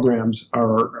government programs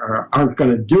aren't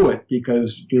going to do it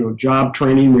because, you know, job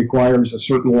training requires a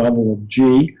certain level of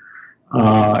G.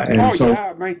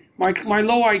 Yeah, my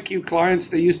low IQ clients,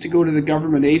 they used to go to the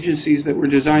government agencies that were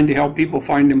designed to help people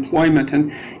find employment,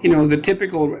 and you know the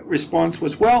typical response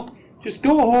was, well, just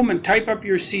go home and type up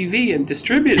your CV and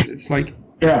distribute it. It's like,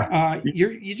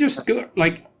 you just go,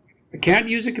 like, I can't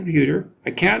use a computer,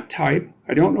 I can't type,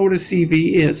 I don't know what a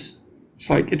CV is. It's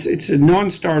like it's a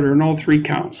non-starter in all three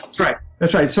counts.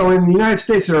 That's right. So in the United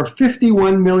States, there are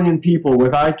 51 million people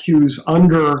with IQs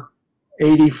under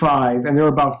 85, and there are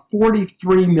about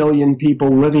 43 million people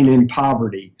living in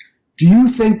poverty. Do you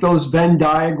think those Venn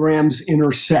diagrams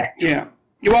intersect? Yeah.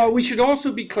 Well, we should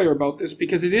also be clear about this,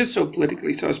 because it is so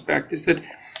politically suspect, is that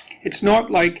it's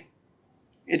not like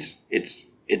it's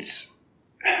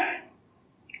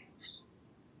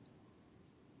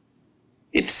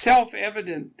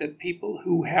self-evident that people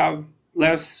who have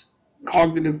less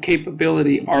cognitive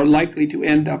capability are likely to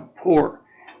end up poor,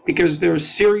 because there are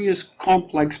serious,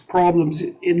 complex problems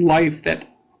in life that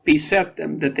beset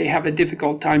them that they have a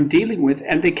difficult time dealing with,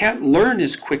 and they can't learn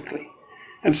as quickly.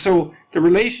 And so the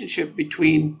relationship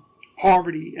between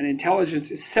poverty and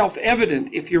intelligence is self-evident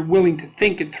if you're willing to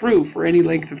think it through for any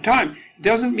length of time. It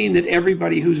doesn't mean that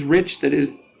everybody who's rich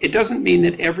it doesn't mean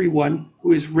that everyone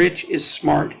who is rich is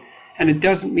smart, and it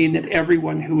doesn't mean that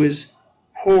everyone who is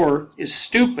poor is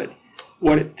stupid.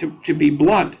 To be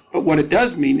blunt, but what it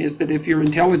does mean is that if you're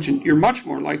intelligent, you're much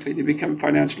more likely to become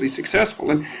financially successful.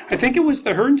 And I think it was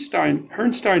the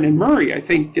Herrnstein and Murray, I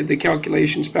think, did the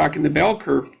calculations back in the bell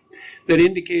curve that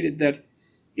indicated that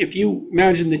if you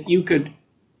imagine that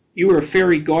you were a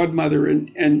fairy godmother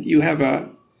and you have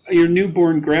your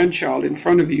newborn grandchild in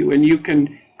front of you, and you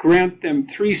can grant them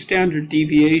 3 standard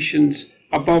deviations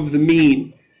above the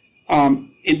mean,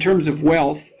 in terms of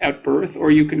wealth at birth,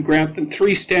 or you can grant them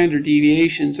 3 standard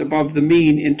deviations above the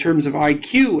mean in terms of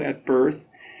IQ at birth,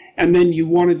 and then you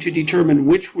wanted to determine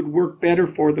which would work better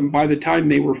for them by the time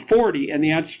they were 40, and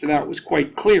the answer to that was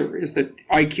quite clear, is that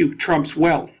IQ trumps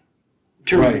wealth in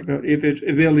terms of its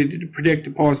ability to predict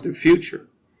a positive future.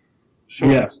 So,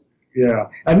 yes, yeah.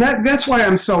 And that's why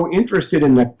I'm so interested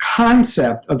in the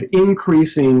concept of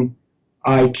increasing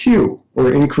IQ,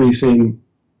 or increasing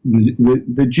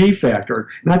the G factor,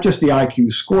 not just the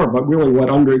IQ score, but really what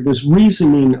under this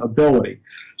reasoning ability.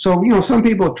 So, you know, some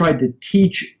people have tried to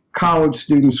teach college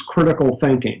students critical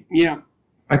thinking. Yeah.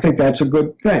 I think that's a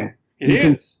good thing.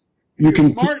 You're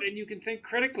smart and you can think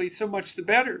critically, so much the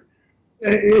better.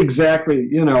 Exactly,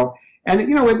 you know. And,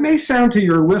 you know, it may sound to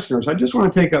your listeners, I just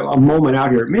want to take a moment out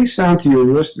here. It may sound to your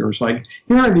listeners like,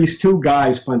 here are these two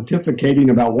guys pontificating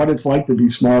about what it's like to be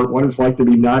smart, what it's like to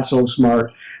be not so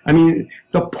smart. I mean,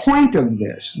 the point of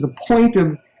this, the point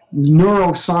of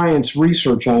neuroscience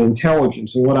research on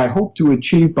intelligence. And what I hope to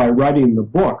achieve by writing the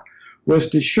book was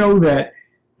to show that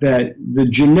the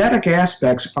genetic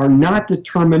aspects are not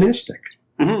deterministic.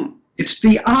 Mm-hmm. It's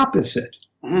the opposite.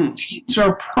 Mm-hmm. Genes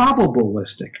are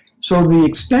probabilistic. So the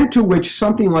extent to which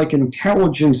something like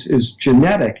intelligence is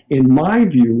genetic, in my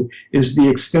view, is the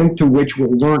extent to which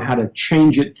we'll learn how to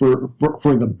change it for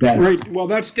the better. Right. Well,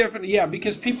 that's definitely, yeah,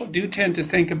 because people do tend to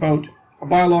think about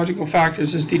biological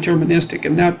factors as deterministic,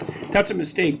 and that's a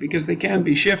mistake because they can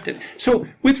be shifted. So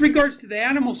with regards to the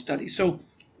animal study, so,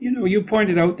 you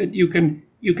pointed out that you can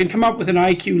come up with an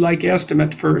IQ-like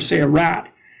estimate for, say, a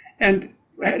rat. And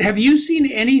have you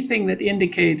seen anything that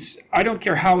indicates, I don't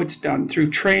care how it's done,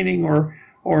 through training or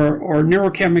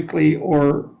neurochemically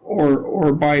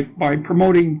or by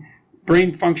promoting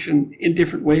brain function in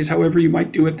different ways, however you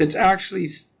might do it, that's actually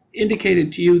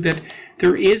indicated to you that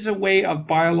there is a way of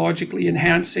biologically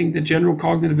enhancing the general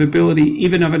cognitive ability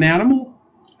even of an animal?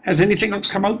 Has anything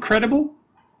come out credible?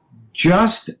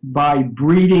 Just by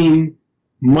breeding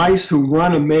mice who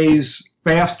run a maze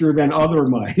faster than other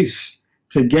mice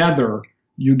together,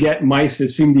 you get mice that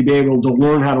seem to be able to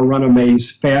learn how to run a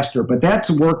maze faster. But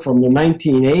that's work from the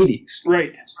 1980s.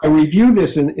 Right. I review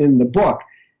this in the book.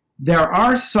 There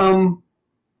are some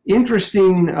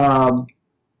interesting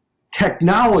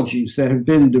technologies that have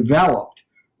been developed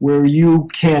where you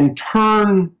can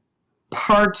turn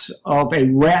parts of a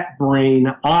rat brain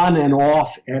on and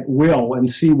off at will and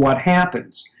see what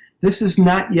happens. This has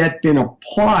not yet been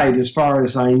applied, as far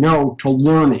as I know, to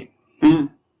learning. Mm.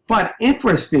 But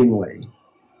interestingly,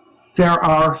 there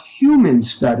are human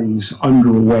studies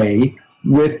underway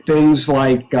with things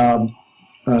like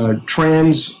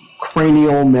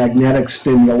transcranial magnetic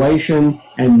stimulation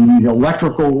and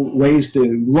electrical ways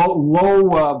to,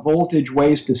 low voltage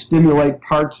ways to stimulate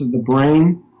parts of the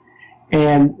brain.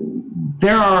 And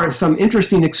there are some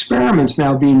interesting experiments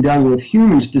now being done with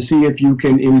humans to see if you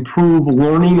can improve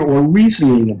learning or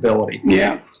reasoning ability.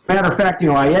 Yeah. As a matter of fact,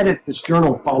 I edit this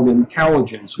journal called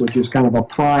Intelligence, which is kind of a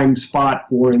prime spot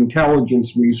for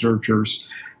intelligence researchers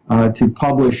to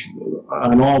publish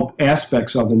on all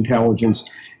aspects of intelligence.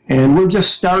 And we're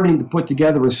just starting to put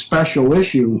together a special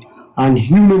issue on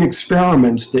human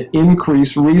experiments to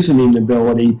increase reasoning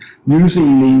ability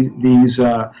using these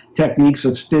techniques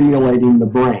of stimulating the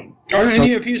brain. Are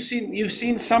any of you've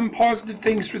seen some positive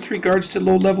things with regards to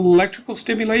low-level electrical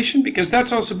stimulation? Because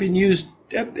that's also been used.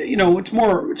 It's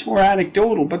more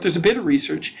anecdotal, but there's a bit of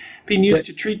research being used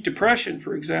to treat depression,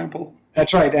 for example.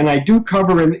 That's right, and I do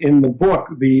cover in the book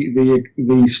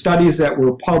the studies that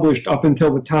were published up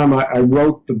until the time I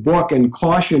wrote the book and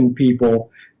cautioned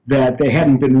people that they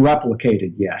hadn't been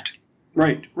replicated yet.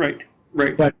 Right.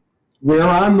 But we're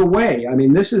on the way. I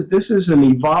mean, this is an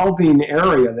evolving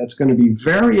area that's going to be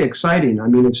very exciting. I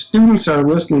mean, if students are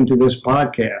listening to this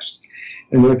podcast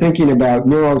and they're thinking about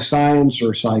neuroscience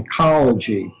or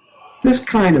psychology, this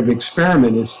kind of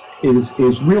experiment is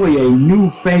really a new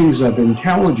phase of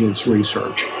intelligence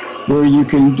research where you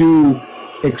can do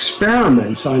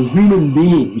experiments on human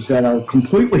beings that are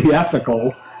completely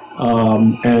ethical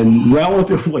and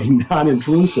relatively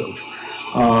non-intrusive.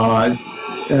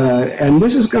 And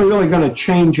this is really going to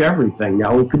change everything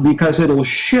now because it'll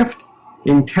shift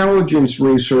intelligence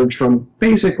research from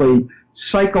basically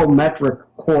psychometric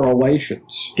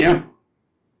correlations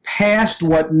past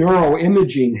what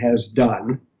neuroimaging has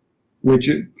done, which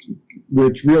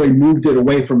really moved it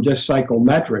away from just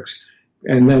psychometrics,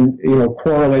 and then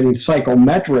correlating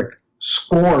psychometric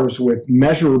scores with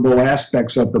measurable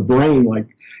aspects of the brain like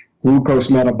glucose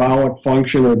metabolic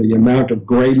function or the amount of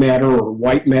gray matter or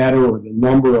white matter or the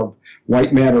number of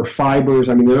white matter fibers.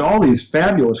 I mean, there are all these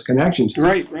fabulous connections.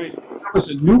 Right. That was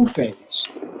a new phase.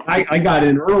 I got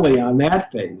in early on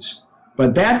that phase.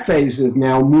 But that phase is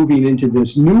now moving into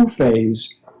this new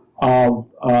phase of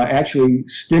actually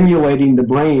stimulating the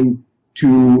brain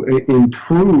to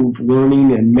improve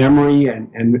learning and memory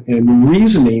and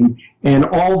reasoning, and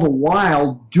all the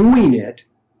while doing it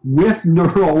with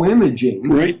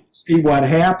neuroimaging to see what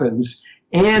happens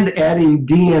and adding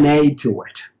DNA to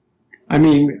it. I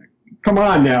mean, come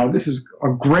on now, this is a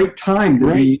great time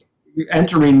to be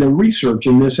entering the research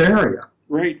in this area.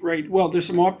 Right. Well, there's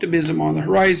some optimism on the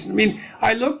horizon. I mean,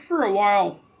 I looked for a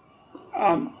while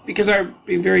because I've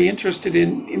been very interested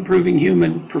in improving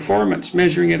human performance,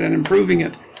 measuring it and improving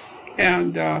it.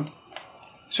 And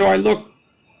so I looked,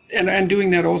 and doing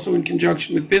that also in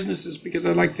conjunction with businesses because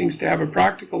I like things to have a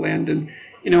practical end. And,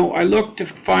 I looked to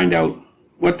find out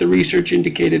what the research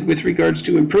indicated with regards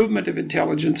to improvement of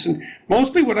intelligence. And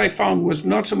mostly what I found was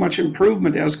not so much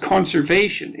improvement as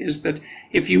conservation, is that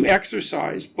if you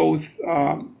exercise both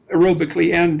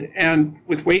aerobically and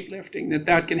with weightlifting,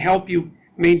 that can help you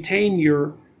maintain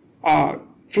your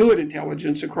fluid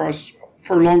intelligence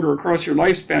for longer across your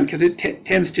lifespan, because it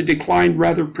tends to decline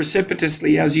rather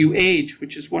precipitously as you age,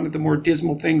 which is one of the more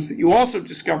dismal things that you also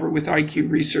discover with IQ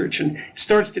research. And it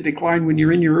starts to decline when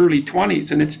you're in your early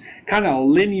 20s, and it's kind of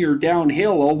linear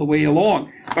downhill all the way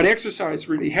along. But exercise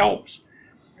really helps.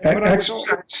 But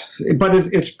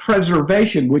it's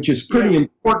preservation, which is pretty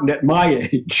important at my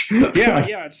age.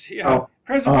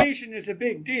 Preservation is a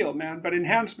big deal, man, but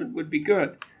enhancement would be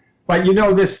good. But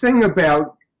this thing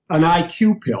about an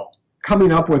IQ pill,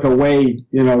 coming up with a way,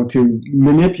 to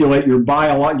manipulate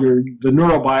the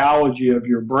neurobiology of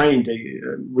your brain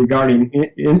regarding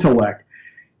intellect.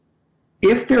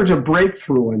 If there's a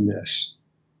breakthrough in this,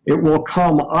 it will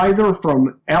come either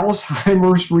from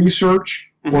Alzheimer's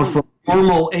research or from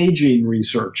normal aging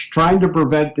research, trying to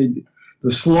prevent the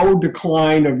slow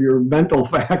decline of your mental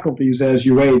faculties as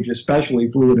you age, especially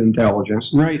fluid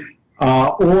intelligence. Right.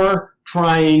 Or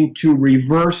trying to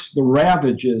reverse the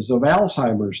ravages of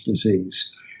Alzheimer's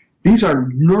disease. These are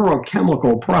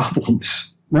neurochemical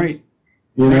problems. Right.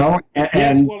 And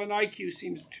yes, well, an IQ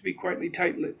seems to be quite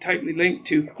tightly linked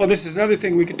to. Well, this is another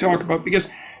thing we could talk about, because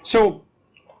I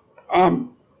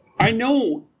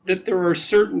know that there are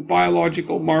certain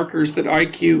biological markers that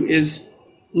IQ is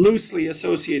loosely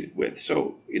associated with.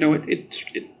 So, it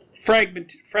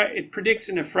predicts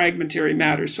in a fragmentary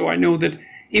manner. So I know that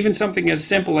even something as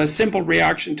simple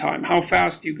reaction time, how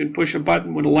fast you can push a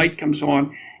button when a light comes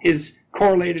on, is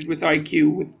correlated with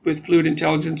IQ, with fluid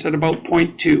intelligence at about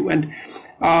 0.2. And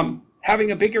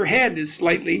having a bigger head is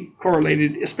slightly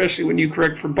correlated, especially when you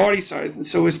correct for body size. And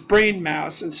so is brain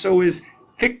mass, and so is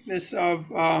thickness of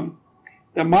the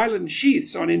myelin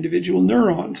sheaths on individual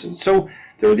neurons. And so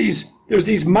there's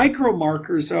these micro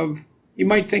markers of, you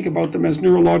might think about them as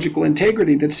neurological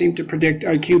integrity, that seem to predict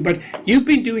IQ. But you've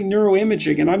been doing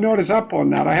neuroimaging, and I'm not as up on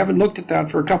that. I haven't looked at that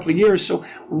for a couple of years. So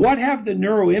what have the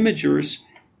neuroimagers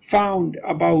found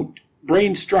about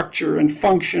brain structure and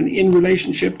function in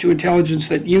relationship to intelligence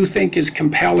that you think is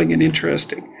compelling and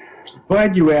interesting?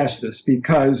 Glad you asked this,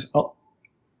 because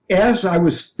as I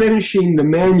was finishing the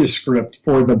manuscript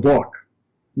for the book,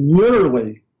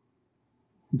 literally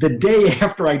the day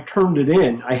after I turned it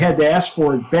in, I had to ask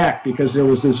for it back, because there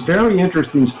was this very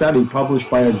interesting study published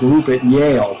by a group at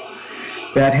Yale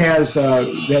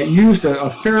that used a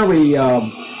fairly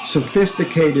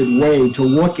sophisticated way to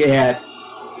look at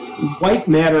white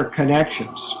matter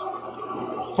connections,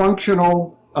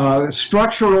 functional,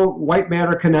 structural white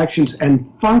matter connections and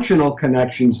functional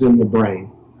connections in the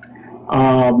brain,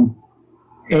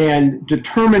 and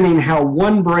determining how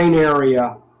one brain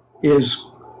area is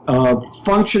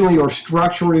functionally or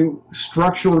structurally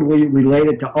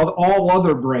related to all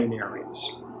other brain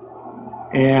areas.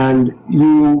 And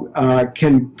you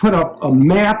can put up a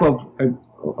map of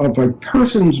a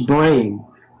person's brain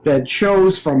that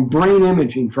shows from brain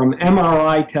imaging, from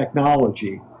MRI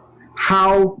technology,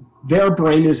 how their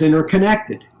brain is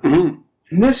interconnected. Mm-hmm.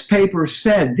 And this paper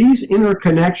said these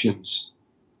interconnections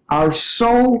are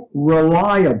so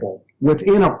reliable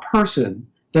within a person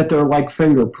that they're like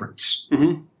fingerprints.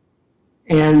 Mm-hmm.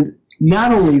 And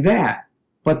not only that,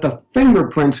 but the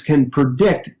fingerprints can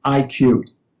predict IQ.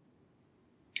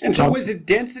 And so is it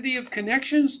density of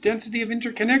connections, density of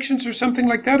interconnections, or something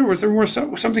like that? Or is there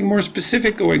something more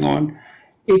specific going on?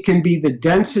 It can be the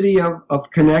density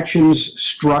of connections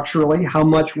structurally, how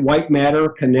much white matter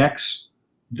connects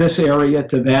this area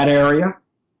to that area.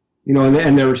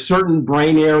 And there are certain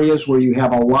brain areas where you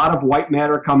have a lot of white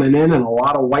matter coming in and a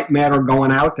lot of white matter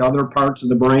going out to other parts of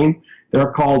the brain.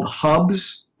 They're called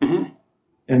hubs. Mm-hmm.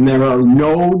 And there are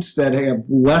nodes that have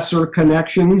lesser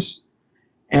connections.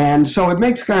 And so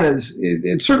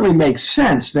it certainly makes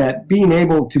sense that being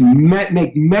able to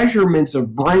make measurements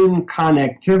of brain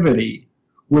connectivity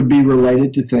would be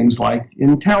related to things like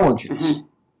intelligence. Mm-hmm.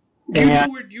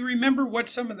 Do you remember what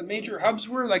some of the major hubs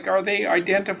were? Like, are they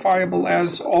identifiable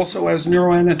also as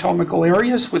neuroanatomical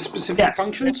areas with specific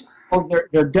functions? Well,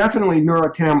 they're definitely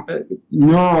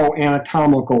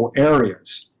neuroanatomical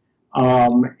areas.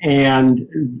 And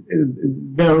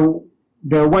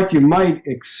they're what you might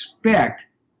expect.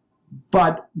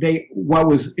 But what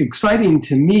was exciting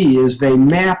to me is they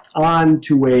mapped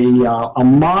onto a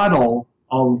model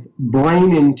of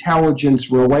brain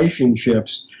intelligence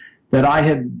relationships that I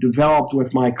had developed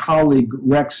with my colleague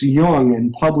Rex Jung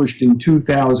and published in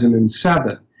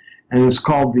 2007. And it's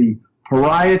called the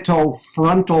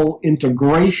parieto-frontal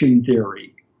integration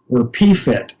theory, or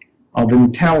PFIT, of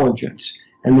intelligence.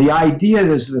 And the idea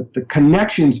is that the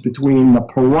connections between the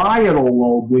parietal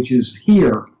lobe, which is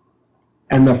here,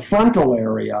 and the frontal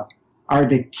area are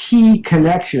the key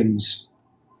connections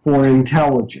for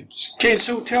intelligence. Jane,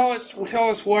 so tell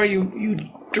us why you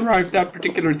derived that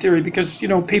particular theory, because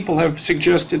people have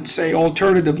suggested, say,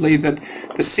 alternatively, that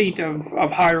the seat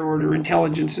of higher order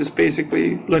intelligence is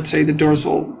basically, let's say, the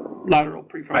dorsal lateral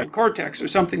prefrontal cortex or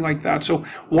something like that. So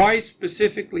why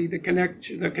specifically the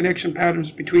connection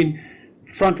patterns between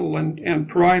frontal and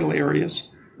parietal areas?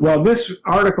 Well, this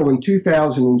article in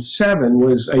 2007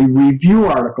 was a review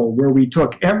article where we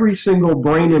took every single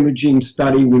brain imaging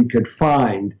study we could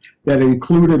find that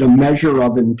included a measure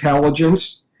of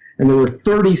intelligence, and there were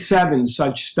 37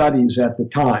 such studies at the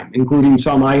time, including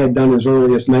some I had done as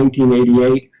early as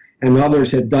 1988, and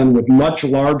others had done with much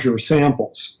larger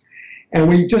samples. And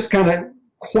we just kind of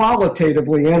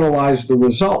qualitatively analyzed the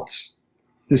results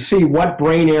to see what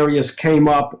brain areas came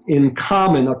up in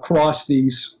common across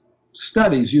these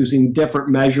studies using different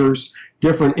measures,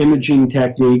 different imaging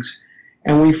techniques.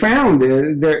 And we found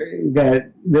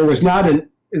that there was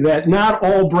that not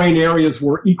all brain areas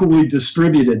were equally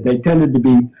distributed. They tended to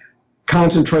be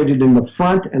concentrated in the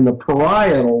front and the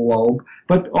parietal lobe,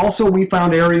 but also we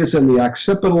found areas in the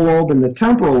occipital lobe and the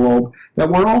temporal lobe that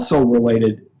were also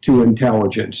related to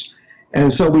intelligence.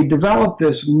 And so we developed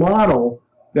this model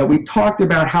that we talked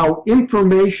about how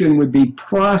information would be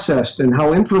processed and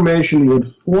how information would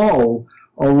flow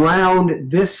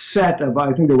around this set of,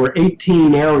 I think there were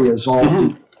 18 areas all.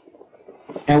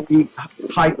 And we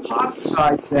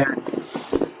hypothesized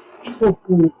that people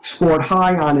who scored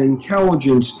high on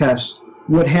intelligence tests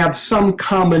would have some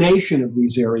combination of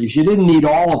these areas. You didn't need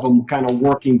all of them kind of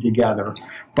working together,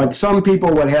 but some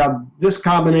people would have this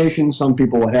combination, some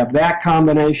people would have that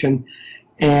combination,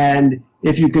 and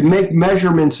if you could make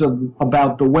measurements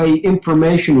about the way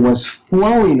information was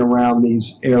flowing around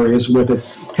these areas with a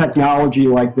technology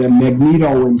like the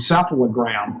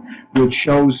magnetoencephalogram, which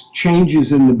shows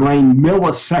changes in the brain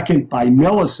millisecond by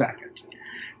millisecond,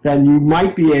 then you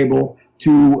might be able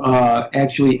to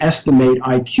actually estimate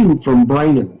IQ from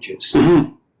brain images.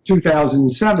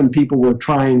 2007, people were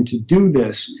trying to do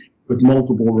this with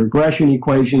multiple regression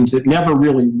equations. It never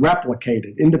really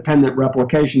replicated. Independent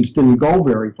replications didn't go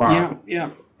very far.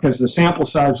 Because the sample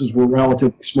sizes were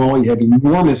relatively small. You had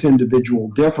enormous individual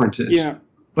differences.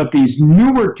 But these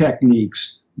newer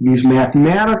techniques, these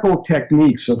mathematical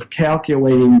techniques of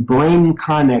calculating brain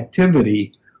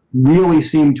connectivity really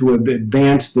seem to have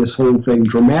advanced this whole thing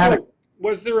dramatically. So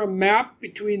was there a map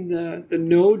between the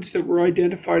nodes that were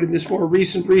identified in this more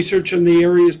recent research and the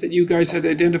areas that you guys had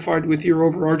identified with your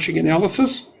overarching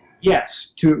analysis?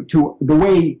 Yes. To the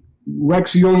way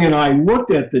Rex Jung and I looked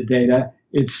at the data,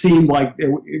 it seemed like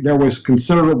there was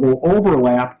considerable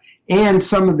overlap, and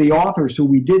some of the authors who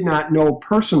we did not know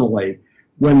personally,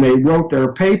 when they wrote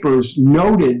their papers,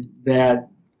 noted that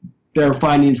their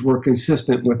findings were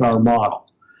consistent with our model.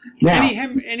 Now,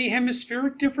 any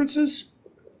hemispheric differences?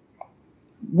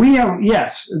 We have,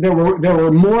 yes, there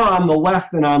were more on the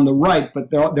left than on the right,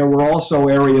 but there were also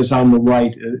areas on the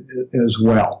right as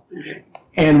well.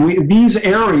 And these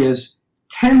areas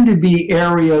tend to be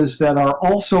areas that are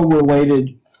also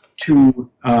related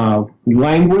to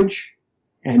language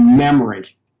and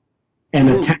memory and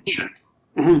attention.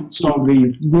 So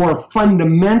the more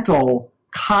fundamental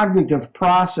cognitive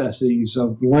processes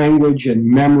of language and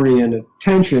memory and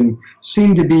attention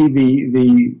seem to be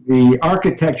the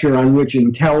architecture on which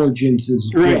intelligence is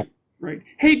built. Right.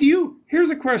 Hey,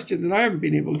 here's a question that I haven't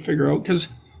been able to figure out, because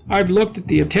I've looked at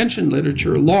the attention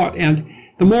literature a lot, and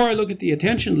the more I look at the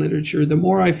attention literature, the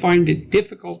more I find it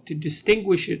difficult to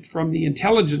distinguish it from the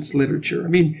intelligence literature. I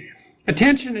mean,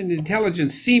 attention and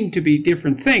intelligence seem to be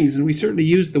different things, and we certainly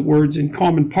use the words in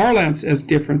common parlance as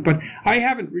different, but I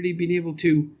haven't really been able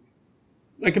to,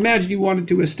 like, imagine you wanted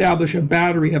to establish a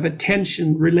battery of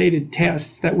attention-related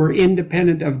tests that were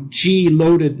independent of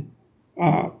G-loaded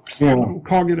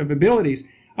cognitive abilities.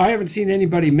 I haven't seen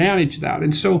anybody manage that,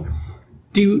 and so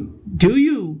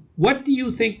what do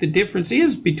you think the difference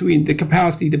is between the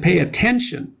capacity to pay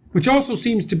attention, which also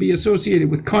seems to be associated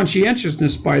with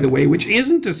conscientiousness, by the way, which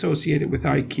isn't associated with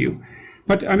IQ.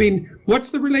 But, I mean, what's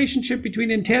the relationship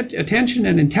between attention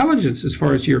and intelligence as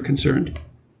far as you're concerned?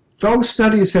 Those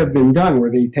studies have been done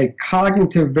where they take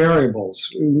cognitive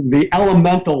variables, the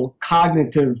elemental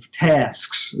cognitive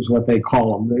tasks is what they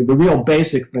call them, the real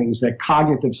basic things that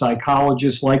cognitive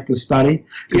psychologists like to study,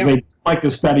 because they like to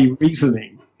study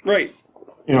reasoning. Right.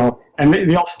 And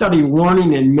they'll study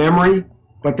learning and memory,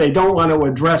 but they don't want to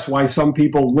address why some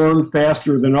people learn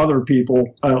faster than other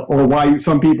people, or why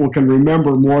some people can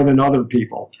remember more than other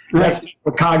people. Right. That's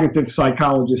what cognitive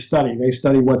psychologists study. They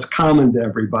study what's common to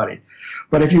everybody.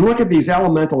 But if you look at these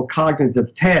elemental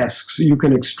cognitive tasks, you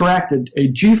can extract a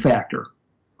G factor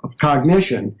of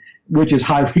cognition, which is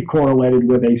highly correlated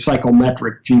with a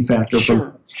psychometric G factor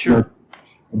sure.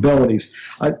 abilities.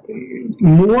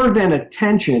 More than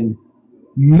attention,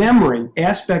 memory,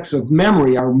 aspects of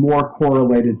memory are more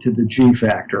correlated to the G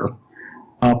factor.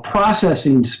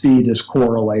 Processing speed is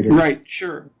correlated. Right,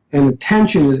 sure. And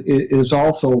attention is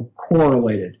also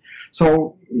correlated.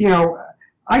 So,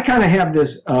 I kind of have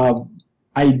this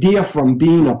idea from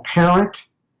being a parent,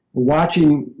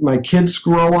 watching my kids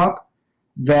grow up,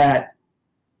 that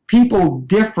people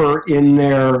differ in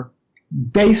their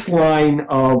baseline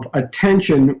of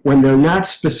attention when they're not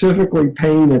specifically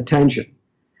paying attention.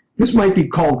 This might be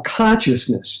called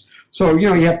consciousness. So,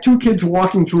 you have two kids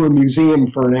walking through a museum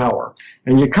for an hour,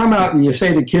 and you come out and you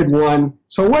say to kid one,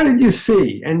 so what did you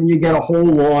see? And you get a whole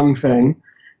long thing.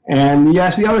 And you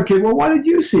ask the other kid, well, what did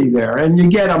you see there? And you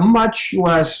get a much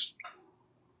less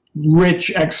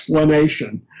rich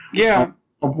explanation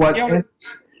of what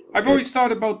it's. I've always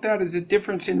thought about that as a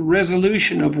difference in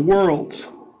resolution of worlds.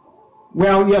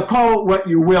 Well, call it what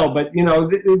you will, but,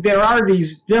 there are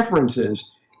these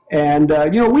differences. And,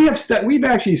 we've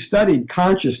actually studied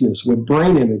consciousness with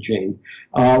brain imaging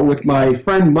with my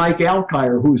friend Mike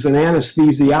Alkire, who's an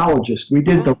anesthesiologist. We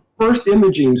did the first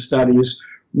imaging studies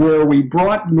where we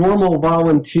brought normal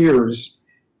volunteers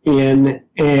in,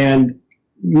 and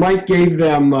Mike gave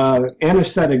them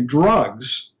anesthetic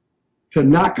drugs to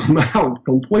knock them out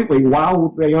completely while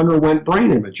they underwent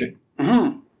brain imaging.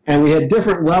 Mm-hmm. And we had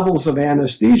different levels of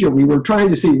anesthesia. We were trying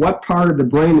to see what part of the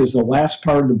brain is the last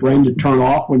part of the brain to turn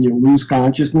off when you lose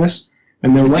consciousness.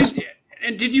 And then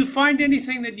did you find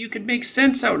anything that you could make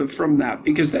sense out of from that?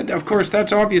 Because of course,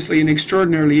 that's obviously an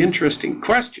extraordinarily interesting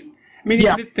question. I mean,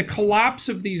 is it the collapse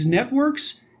of these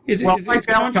networks? Mike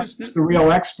consciousness is the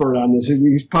real expert on this.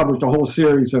 He's published a whole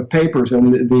series of papers,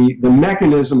 and the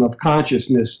mechanism of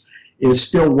consciousness is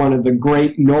still one of the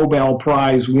great Nobel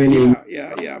Prize winning.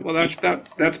 Yeah. Well,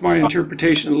 that's my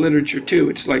interpretation of literature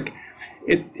too. It's like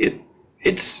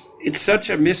it's such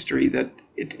a mystery that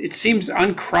it seems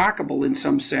uncrackable in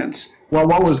some sense. Well,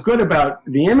 what was good about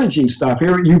the imaging stuff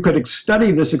here, you could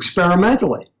study this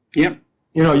experimentally. Yep.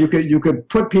 You could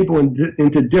put people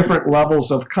into different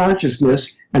levels of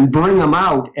consciousness and bring them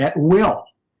out at will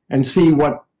and see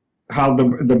how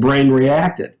the brain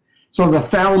reacted. So the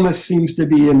thalamus seems to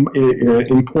be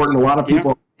important. A lot of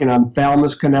people are working on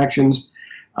thalamus connections.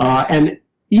 And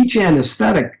each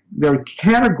anesthetic, there are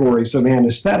categories of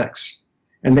anesthetics.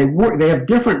 And they have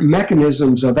different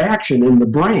mechanisms of action in the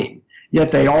brain,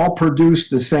 yet they all produce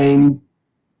the same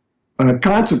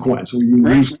consequence when you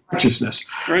lose consciousness.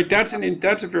 Right, that's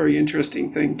a very interesting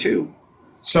thing too.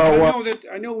 So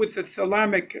I know with the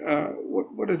thalamic,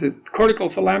 what is it, cortical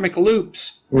thalamic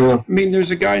loops. Yeah. I mean,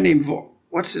 there's a guy named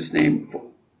what's his name,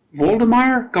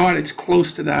 Voldemar? God, it's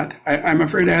close to that. I'm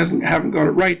afraid I haven't got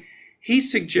it right. He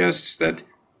suggests that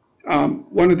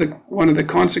one of the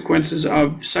consequences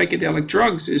of psychedelic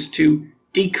drugs is to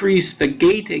decrease the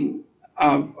gating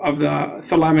of the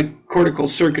thalamic cortical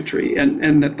circuitry,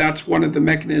 and that's one of the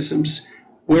mechanisms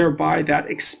whereby that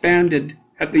expanded,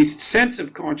 at least, sense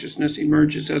of consciousness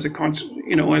emerges as a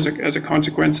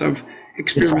consequence of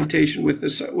experimentation with the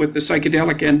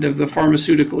psychedelic end of the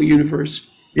pharmaceutical universe.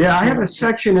 Yeah, I have a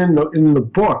section in the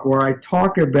book where I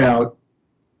talk about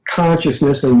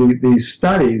consciousness and these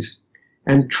studies,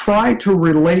 and try to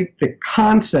relate the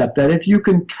concept that if you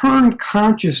can turn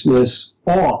consciousness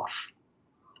off,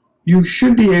 you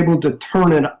should be able to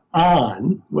turn it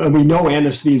on. Well, we know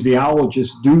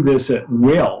anesthesiologists do this at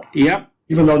will. Yep.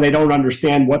 Even though they don't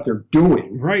understand what they're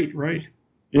doing. Right.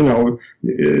 They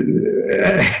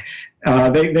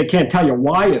can't tell you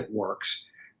why it works.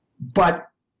 But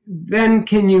then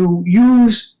can you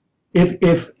use,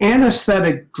 if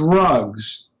anesthetic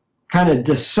drugs kind of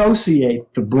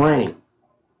dissociate the brain,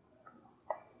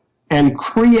 and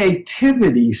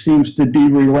creativity seems to be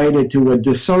related to a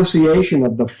dissociation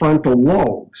of the frontal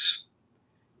lobes,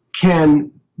 can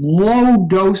low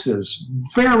doses,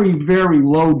 very, very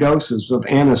low doses of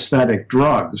anesthetic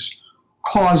drugs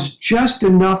cause just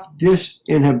enough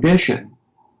disinhibition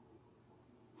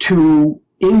to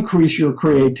increase your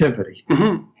creativity.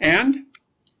 Mm-hmm. And?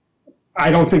 I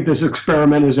don't think this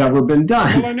experiment has ever been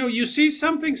done. Well, I know you see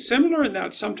something similar in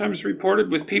that sometimes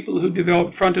reported with people who develop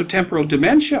frontotemporal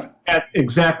dementia. That's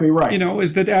exactly right. You know,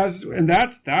 is that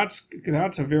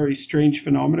that's a very strange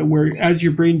phenomenon where as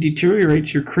your brain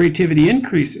deteriorates, your creativity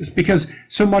increases because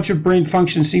so much of brain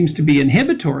function seems to be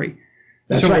inhibitory.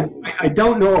 That's right. I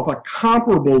don't know of a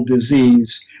comparable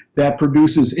disease that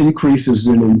produces increases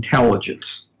in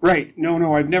intelligence. Right.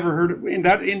 No, I've never heard of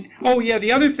oh yeah,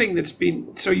 the other thing that's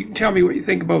been, so you can tell me what you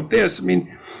think about this. I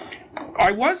mean,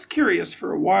 I was curious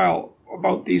for a while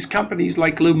about these companies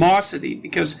like Lumosity,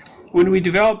 because when we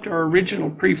developed our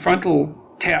original prefrontal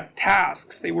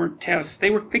tasks, they weren't tests, they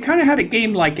kind of had a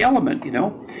game-like element, you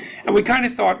know, and we kind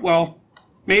of thought, well,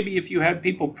 maybe if you had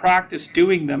people practice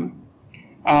doing them,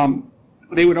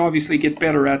 they would obviously get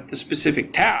better at the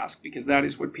specific task because that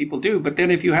is what people do. But then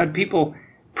if you had people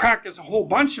practice a whole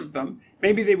bunch of them,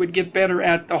 maybe they would get better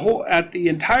at the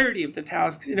entirety of the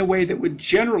tasks in a way that would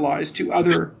generalize to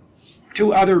other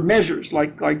measures,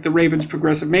 like the Raven's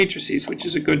progressive matrices, which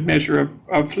is a good measure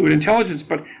of fluid intelligence.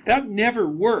 But that never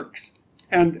works.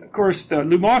 And of course, the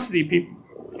Lumosity people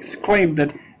claimed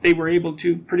that they were able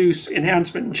to produce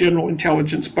enhancement in general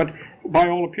intelligence, but by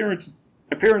all appearances,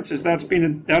 that's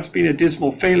been a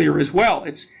dismal failure as well.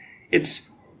 It's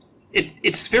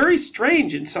very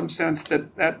strange in some sense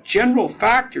that general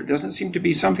factor doesn't seem to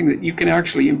be something that you can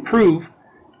actually improve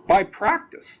by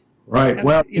practice. Right. And,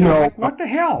 well, like, what the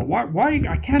hell? Why?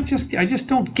 I just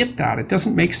don't get that. It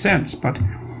doesn't make sense. But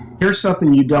here's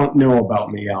something you don't know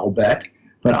about me, I'll bet.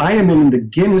 But I am in the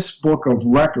Guinness Book of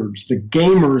Records, the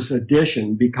Gamers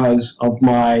Edition, because of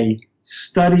my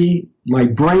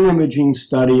brain imaging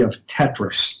study of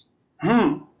Tetris.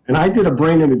 And I did a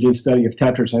brain imaging study of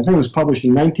Tetris. I think it was published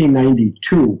in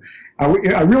 1992.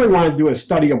 I really wanted to do a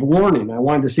study of learning. I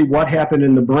wanted to see what happened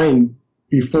in the brain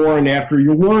before and after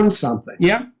you learned something.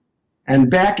 Yeah.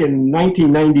 And back in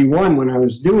 1991, when I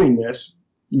was doing this,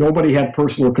 nobody had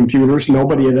personal computers.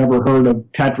 Nobody had ever heard of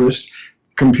Tetris.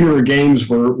 Computer games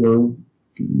were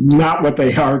not what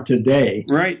they are today.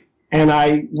 Right. And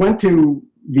I went to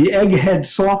the Egghead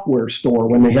software store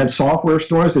when they had software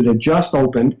stores that had just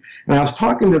opened. And I was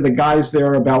talking to the guys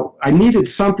there about, I needed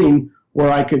something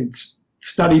where I could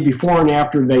study before and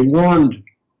after they learned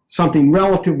something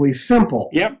relatively simple.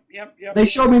 Yep. They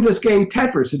showed me this game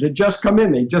Tetris. It had just come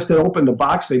in. They just had opened the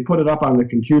box. They put it up on the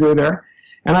computer there.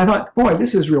 And I thought, boy,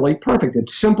 this is really perfect.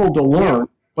 It's simple to learn,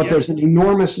 but there's an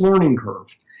enormous learning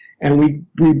curve. And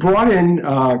we brought in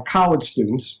college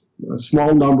students, a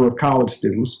small number of college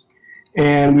students,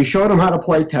 and we showed them how to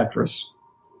play Tetris.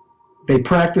 They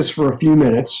practiced for a few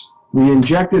minutes. We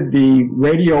injected the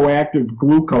radioactive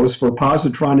glucose for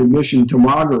positron emission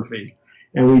tomography,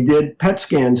 and we did PET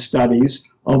scan studies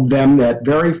of them that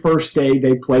very first day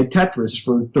they played Tetris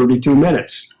for 32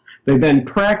 minutes. They then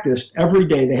practiced every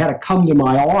day. They had to come to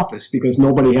my office because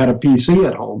nobody had a PC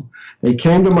at home. They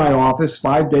came to my office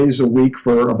 5 days a week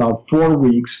for about 4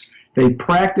 weeks. They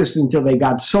practiced until they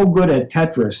got so good at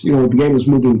Tetris. You know, the game was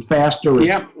moving faster.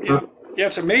 Yeah,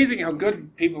 it's amazing how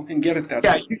good people can get at that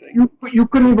sort of thing. You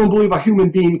couldn't even believe a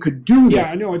human being could do this.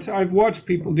 Yeah, I know. I've watched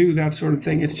people do that sort of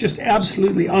thing. It's just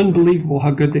absolutely unbelievable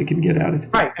how good they can get at it.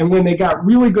 Right, and when they got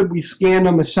really good, we scanned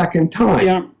them a second time.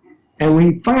 Yeah. And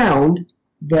we found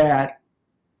that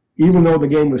even though the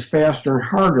game was faster and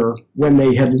harder, when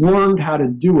they had learned how to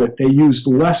do it, they used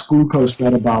less glucose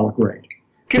metabolic rate.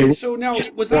 Okay, so now,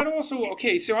 was that also,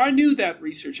 okay, so I knew that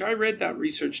research. I read that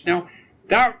research. Now,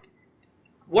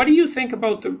 what do you think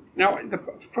about the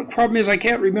problem is I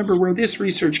can't remember where this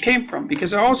research came from,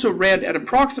 because I also read at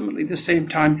approximately the same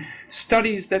time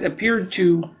studies that appeared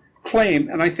to claim,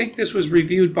 and I think this was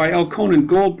reviewed by L. Conan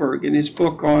Goldberg in his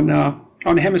book on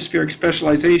hemispheric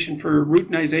specialization for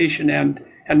routinization and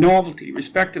novelty,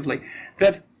 respectively,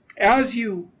 that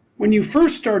when you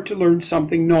first start to learn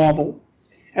something novel,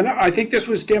 and I think this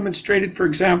was demonstrated, for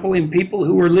example, in people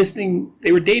who were listening,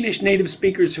 they were Danish native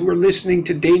speakers who were listening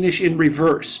to Danish in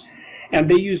reverse. And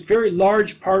they used very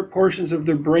large portions of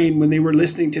their brain when they were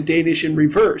listening to Danish in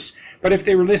reverse. But if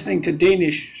they were listening to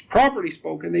Danish properly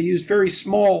spoken, they used very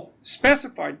small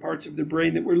specified parts of the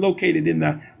brain that were located in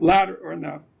the latter or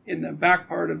in the back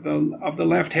part of the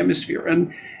left hemisphere.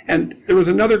 And there was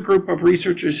another group of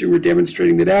researchers who were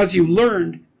demonstrating that as you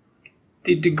learned,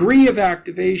 the degree of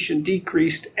activation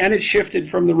decreased, and it shifted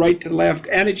from the right to the left,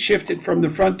 and it shifted from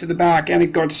the front to the back, and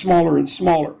it got smaller and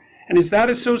smaller. And is that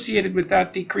associated with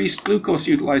that decreased glucose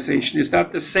utilization? Is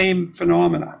that the same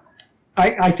phenomena?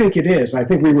 I think it is. I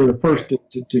think we were the first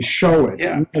to show it.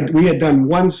 Yeah. We had done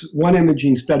one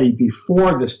imaging study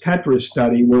before this Tetris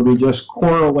study where we just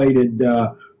correlated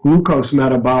glucose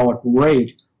metabolic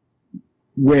rate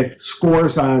with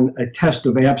scores on a test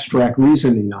of abstract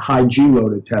reasoning, a high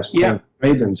G-loaded test called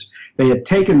Ravens. They had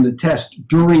taken the test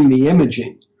during the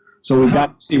imaging. So we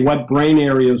got to see what brain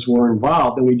areas were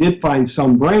involved, and we did find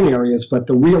some brain areas, but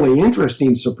the really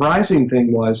interesting, surprising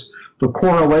thing was the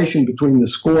correlation between the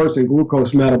scores and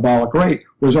glucose metabolic rate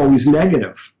was always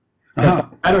negative. The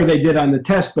better they did on the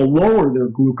test, the lower their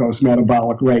glucose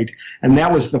metabolic rate. And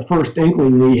that was the first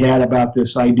inkling we had about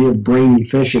this idea of brain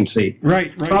efficiency.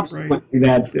 Subsequently,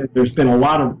 there's been a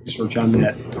lot of research on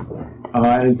that.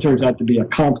 And it turns out to be a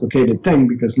complicated thing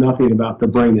because nothing about the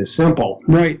brain is simple.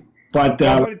 But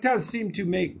it does seem to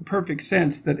make perfect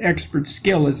sense that expert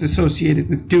skill is associated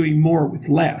with doing more with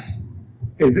less.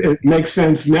 It makes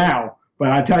sense now,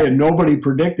 but I tell you, nobody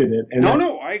predicted it. And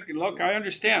I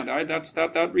understand.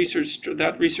 That research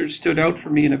stood out for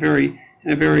me in a very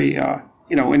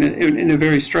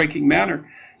striking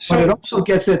manner. So, but it also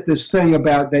gets at this thing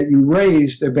about that you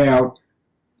raised about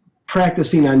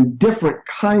practicing on different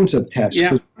kinds of tests.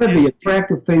 Because one of the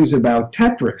attractive things about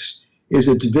Tetris is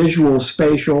its visual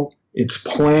spatial. It's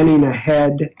planning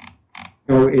ahead,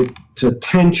 it's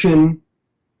attention.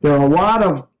 There are a lot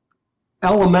of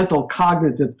elemental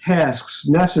cognitive tasks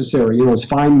necessary, it's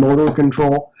fine motor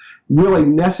control, really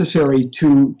necessary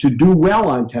to do well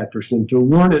on Tetris and to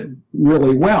learn it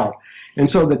really well.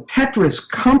 And so the Tetris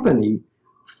company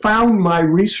found my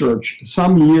research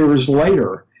some years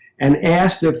later and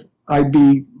asked if I'd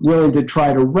be willing to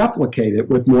try to replicate it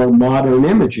with more modern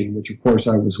imaging, which of course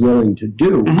I was willing to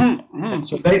do. And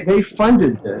so they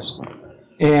funded this.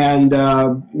 And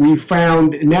we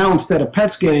found now instead of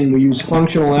PET scanning, we use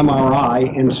functional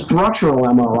MRI and structural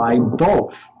MRI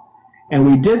both. And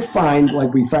we did find,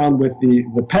 like we found with the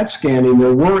PET scanning,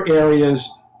 there were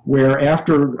areas where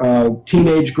after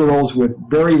teenage girls with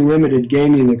very limited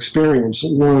gaming experience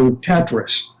learned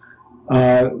Tetris,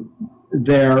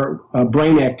 their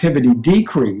brain activity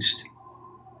decreased.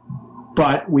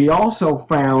 But we also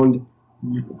found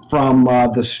from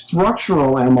the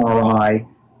structural MRI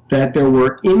that there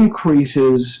were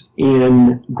increases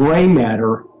in gray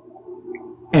matter.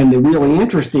 And the really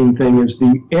interesting thing is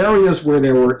the areas where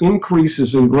there were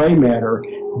increases in gray matter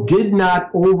did not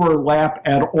overlap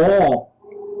at all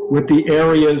with the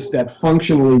areas that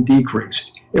functionally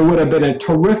decreased. It would have been a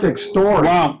terrific story.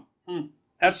 Wow.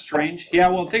 That's strange. Yeah,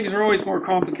 well, things are always more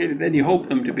complicated than you hope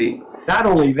them to be. Not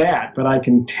only that, but I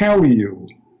can tell you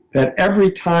that every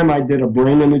time I did a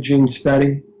brain imaging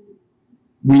study,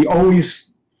 we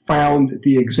always found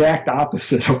the exact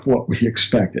opposite of what we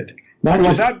expected.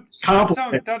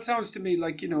 That sounds to me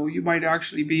like, you might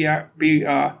actually be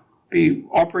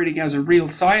operating as a real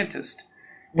scientist.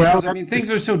 Because, things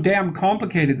are so damn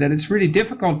complicated that it's really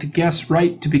difficult to guess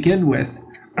right to begin with.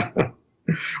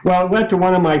 Well, it led to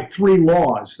one of my 3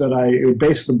 laws that I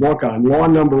based the book on. Law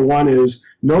number 1 is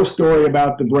no story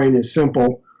about the brain is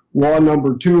simple. Law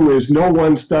number 2 is no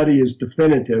one study is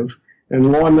definitive.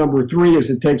 And law number 3 is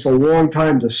it takes a long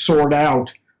time to sort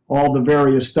out all the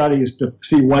various studies to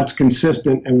see what's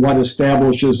consistent and what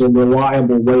establishes a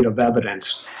reliable weight of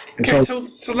evidence. Okay, so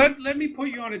let me put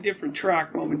you on a different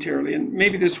track momentarily, and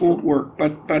maybe this won't work,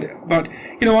 but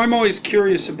I'm always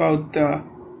curious about,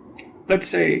 let's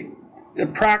say, the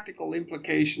practical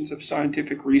implications of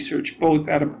scientific research, both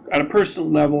at a personal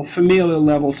level, familial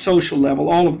level, social level,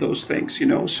 all of those things,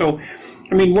 So,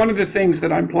 one of the things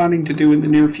that I'm planning to do in the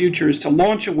near future is to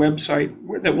launch a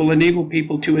website that will enable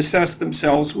people to assess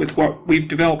themselves with what we've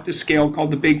developed a scale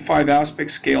called the Big 5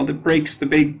 Aspect Scale that breaks the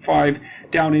Big 5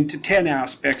 down into 10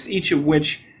 aspects, each of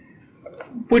which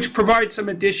provides some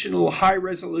additional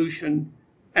high-resolution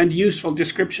and useful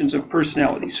descriptions of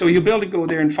personality. So you'll be able to go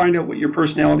there and find out what your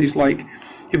personality is like.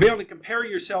 You'll be able to compare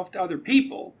yourself to other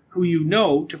people who you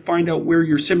know to find out where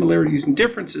your similarities and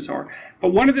differences are.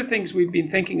 But one of the things we've been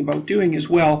thinking about doing as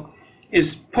well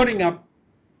is putting up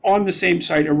on the same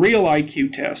site a real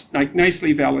IQ test, like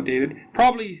nicely validated,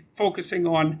 probably focusing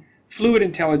on fluid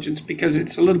intelligence because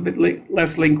it's a little bit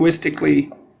less linguistically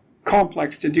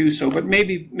complex to do so, but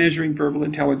maybe measuring verbal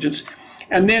intelligence,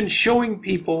 and then showing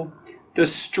people the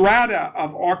strata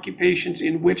of occupations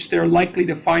in which they're likely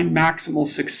to find maximal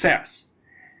success.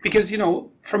 Because,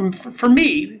 for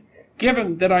me,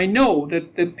 given that I know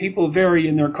that people vary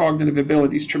in their cognitive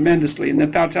abilities tremendously and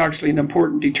that that's actually an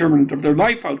important determinant of their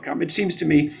life outcome, it seems to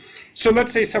me, so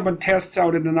let's say someone tests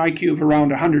out at an IQ of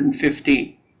around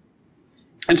 115.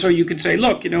 And so you could say,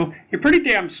 look, you're pretty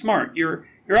damn smart. You're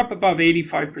up above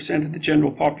 85% of the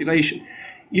general population.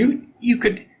 You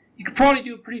could probably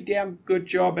do a pretty damn good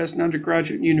job as an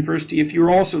undergraduate in university if you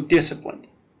were also disciplined,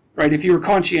 right? If you were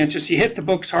conscientious, you hit the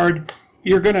books hard,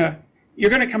 you're gonna you're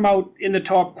going to come out in the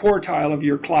top quartile of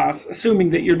your class,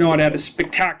 assuming that you're not at a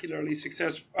spectacularly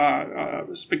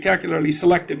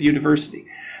selective university.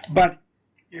 But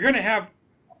you're going to have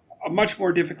a much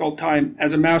more difficult time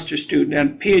as a master's student,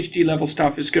 and PhD level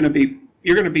stuff is going to be,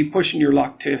 you're going to be pushing your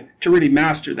luck to really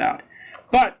master that.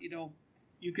 But, you know,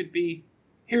 you could be,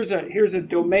 here's a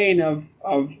domain of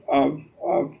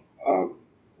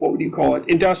what would you call it,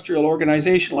 industrial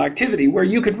organizational activity, where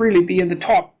you could really be in the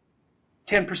top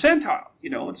 10 percentile. You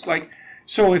know, it's like,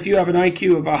 so if you have an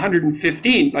IQ of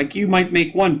 115, like you might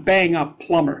make one bang up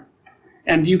plumber,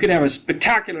 and you could have a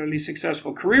spectacularly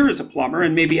successful career as a plumber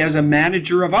and maybe as a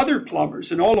manager of other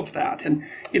plumbers and all of that. And,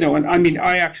 you know, and I mean,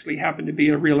 I actually happen to be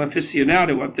a real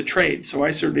aficionado of the trade, so I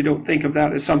certainly don't think of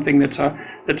that as something that's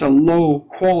a low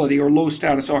quality or low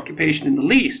status occupation in the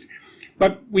least.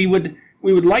 But we would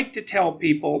like to tell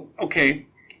people, okay,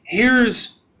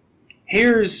 here's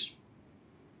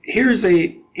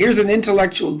an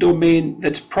intellectual domain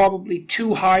that's probably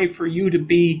too high for you to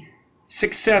be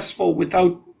successful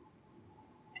without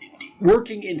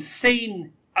working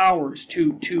insane hours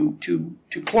to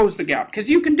close the gap.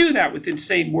 Because you can do that with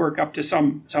insane work up to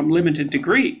some limited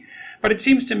degree. But it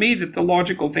seems to me that the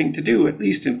logical thing to do, at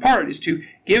least in part, is to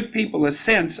give people a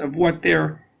sense of what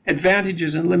their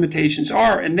advantages and limitations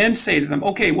are, and then say to them,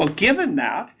 okay, well, given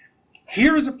that,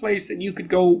 here's a place that you could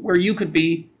go where you could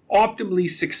be optimally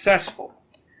successful.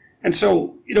 And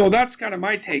so, you know, that's kind of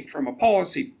my take from a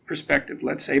policy perspective,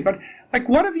 let's say. But, like,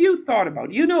 what have you thought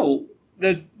about? You know,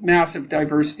 the massive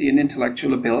diversity and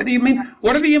intellectual ability. I mean,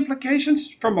 what are the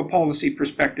implications from a policy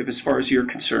perspective as far as you're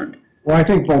concerned? Well, I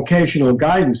think vocational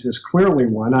guidance is clearly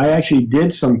one. I actually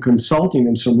did some consulting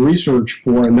and some research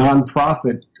for a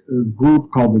nonprofit group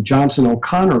called the Johnson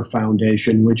O'Connor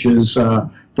Foundation, which is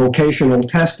vocational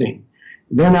testing.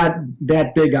 They're not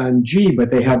that big on G,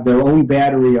 but they have their own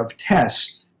battery of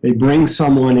tests. They bring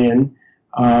someone in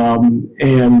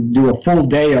and do a full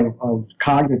day of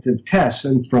cognitive tests,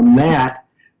 and from that,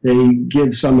 they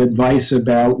give some advice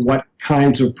about what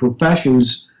kinds of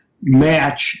professions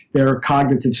match their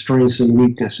cognitive strengths and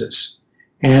weaknesses.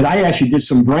 And I actually did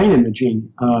some brain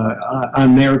imaging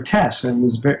on their tests, and it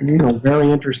was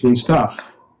very interesting stuff.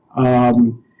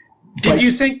 Did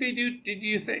you think they do? Did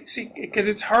you think? See, because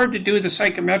it's hard to do the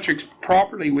psychometrics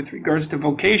properly with regards to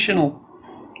vocational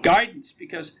guidance,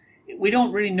 because we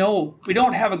don't really know. We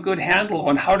don't have a good handle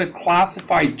on how to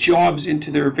classify jobs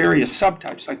into their various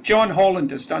subtypes. Like John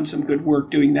Holland has done some good work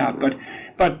doing that, but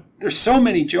there's so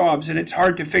many jobs, and it's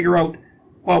hard to figure out,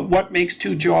 well, what makes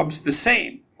two jobs the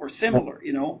same or similar,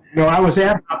 you know? No, I was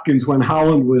at Hopkins when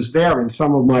Holland was there, and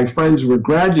some of my friends who were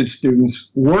graduate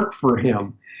students worked for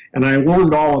him. And I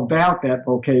learned all about that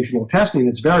vocational testing.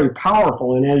 It's very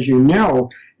powerful, and as you know,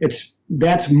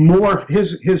 that's more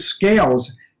his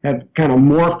scales have kind of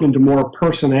morphed into more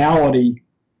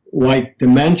personality-like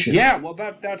dimensions. Yeah, well,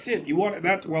 that's it. You want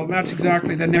that? Well, that's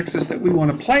exactly the nexus that we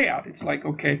want to play out. It's like,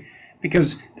 okay,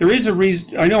 because there is a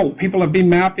reason. I know people have been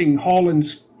mapping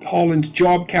Holland's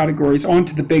job categories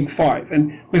onto the Big Five,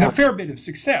 and with a fair bit of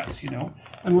success, you know.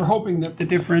 And we're hoping that the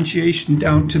differentiation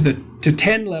down to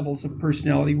 10 levels of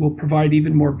personality will provide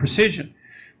even more precision.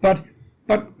 But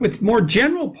with more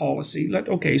general policy,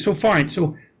 okay, so fine.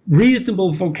 So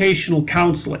reasonable vocational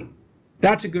counseling,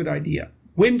 that's a good idea.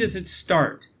 When does it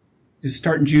start? Does it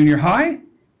start in junior high?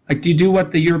 Like, do you do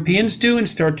what the Europeans do and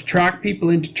start to track people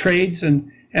into trades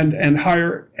and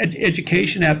higher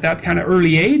education at that kind of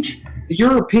early age? The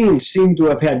Europeans seem to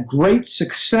have had great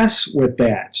success with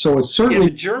that. So it's certainly... Yeah,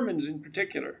 the Germans in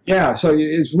particular. Yeah, so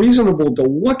it's reasonable to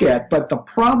look at. But the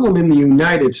problem in the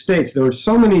United States, there are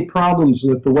so many problems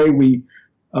with the way we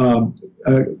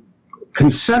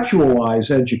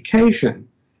conceptualize education.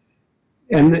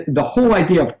 And the whole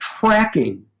idea of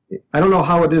tracking, I don't know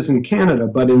how it is in Canada,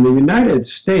 but in the United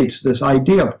States, this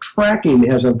idea of tracking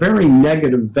has a very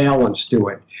negative balance to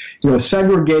it. You know,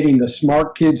 segregating the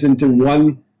smart kids into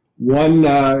one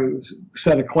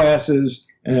set of classes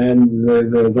and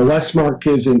the less smart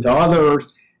kids into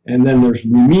others, and then there's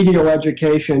remedial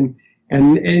education.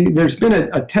 And there's been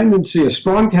a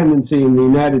strong tendency in the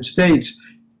United States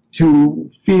to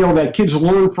feel that kids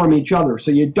learn from each other.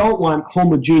 So you don't want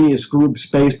homogeneous groups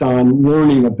based on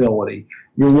learning ability.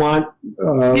 You want...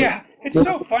 yeah, it's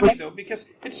so funny, though, because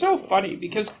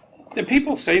the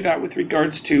people say that with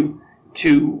regards to,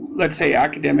 let's say,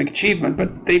 academic achievement,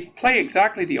 but they play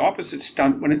exactly the opposite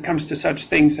stunt when it comes to such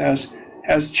things as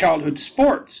childhood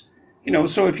sports. You know,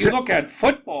 so if you look at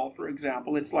football, for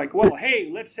example, it's like, well, hey,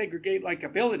 let's segregate like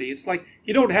ability. It's like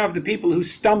you don't have the people who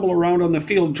stumble around on the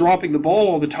field dropping the ball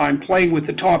all the time playing with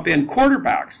the top-end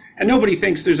quarterbacks, and nobody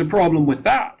thinks there's a problem with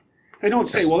that. They don't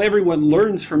say, well, everyone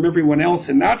learns from everyone else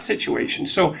in that situation.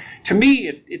 So to me,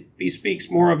 it bespeaks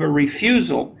more of a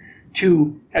refusal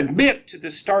to admit to the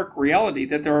stark reality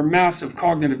that there are massive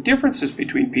cognitive differences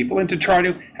between people, and to try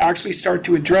to actually start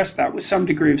to address that with some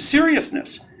degree of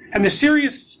seriousness. And the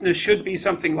seriousness should be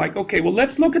something like, okay, well,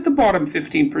 let's look at the bottom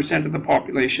 15% of the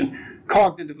population,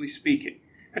 cognitively speaking.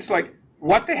 It's like,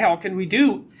 what the hell can we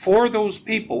do for those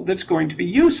people that's going to be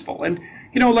useful? And,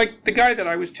 you know, like the guy that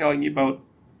I was telling you about,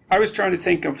 I was trying to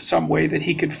think of some way that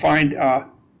he could find a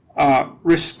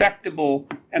respectable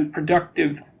and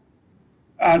productive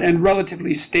and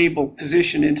relatively stable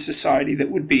position in society that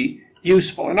would be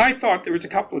useful. And I thought there was a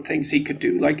couple of things he could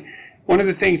do. Like, one of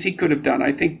the things he could have done,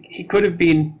 I think he could have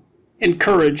been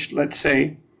encouraged, let's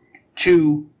say,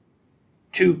 to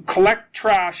collect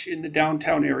trash in the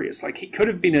downtown areas. Like, he could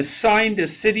have been assigned a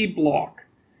city block,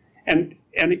 and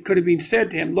it could have been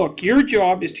said to him, look, your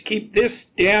job is to keep this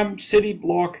damn city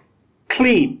block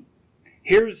clean.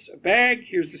 Here's a bag,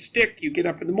 here's a stick, you get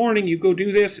up in the morning, you go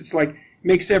do this. It's like,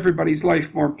 makes everybody's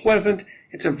life more pleasant.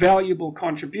 It's a valuable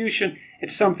contribution.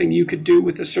 It's something you could do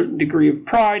with a certain degree of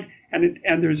pride, and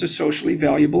there's a socially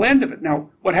valuable end of it.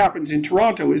 Now, what happens in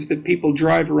Toronto is that people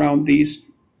drive around these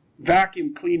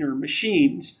vacuum cleaner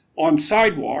machines on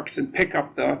sidewalks and pick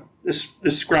up the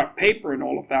scrap paper and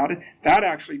all of that. And that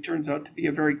actually turns out to be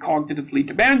a very cognitively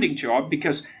demanding job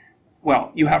because,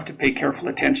 well, you have to pay careful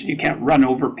attention. You can't run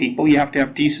over people. You have to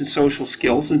have decent social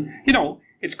skills. And, you know,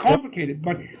 it's complicated,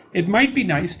 but it might be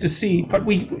nice to see. But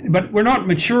we're not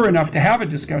mature enough to have a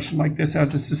discussion like this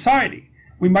as a society.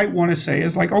 We might want to say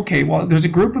is like, okay, well, there's a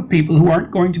group of people who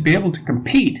aren't going to be able to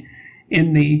compete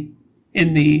in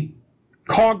the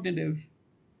cognitive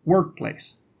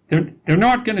workplace. They're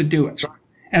not going to do it.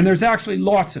 And there's actually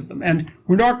lots of them. And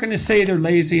we're not going to say they're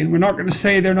lazy, and we're not going to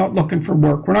say they're not looking for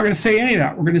work. We're not going to say any of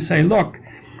that. We're going to say, look,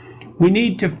 we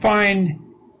need to find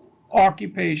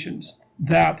occupations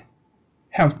that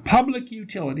have public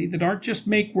utility, that aren't just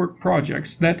make work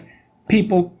projects, that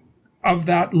people of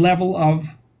that level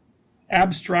of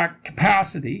abstract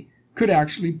capacity could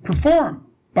actually perform.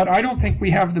 But I don't think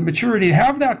we have the maturity to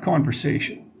have that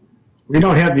conversation. We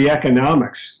don't have the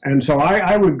economics. And so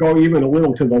I would go even a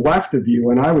little to the left of you,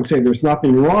 and I would say there's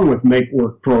nothing wrong with make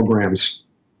work programs.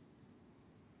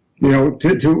 You know,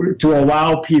 to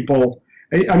allow people,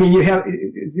 I mean, you have,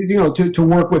 you know, to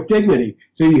work with dignity.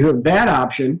 So you have that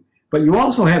option, but you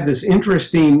also have this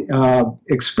interesting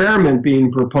experiment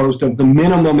being proposed of the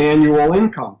minimum annual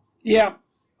income. Yeah.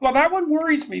 Well, that one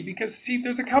worries me because, see,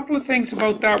 there's a couple of things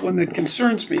about that one that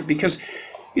concerns me because,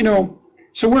 you know,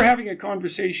 so we're having a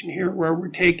conversation here where we're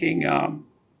taking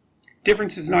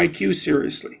differences in IQ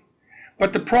seriously.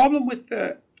 But the problem with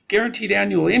the guaranteed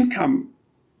annual income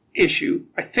issue,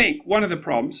 I think, one of the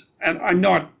problems, and I'm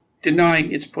not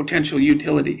denying its potential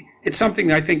utility, it's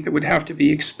something I think that would have to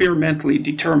be experimentally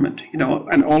determined, you know,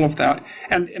 and all of that.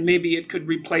 And maybe it could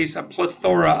replace a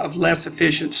plethora of less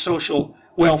efficient social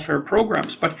welfare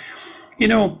programs. But, you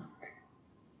know,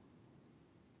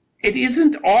 it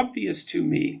isn't obvious to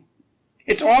me.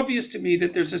 It's obvious to me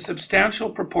that there's a substantial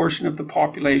proportion of the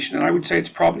population, and I would say it's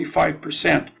probably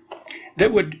 5%,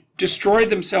 that would destroy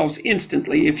themselves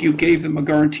instantly if you gave them a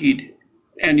guaranteed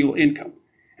annual income.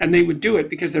 And they would do it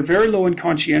because they're very low in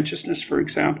conscientiousness, for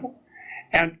example,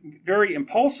 and very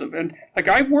impulsive. And like,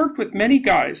 I've worked with many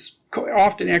guys,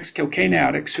 often ex-cocaine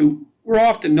addicts, who were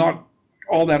often not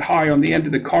all that high on the end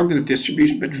of the cognitive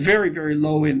distribution, but very, very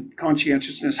low in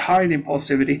conscientiousness, high in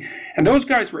impulsivity. And those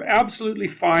guys were absolutely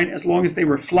fine as long as they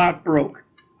were flat broke.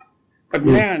 But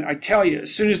man, I tell you,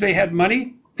 as soon as they had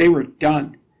money, they were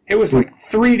done. It was like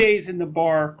 3 days in the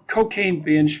bar, cocaine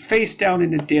binge, face down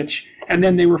in a ditch, and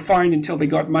then they were fine until they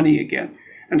got money again.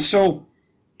 And so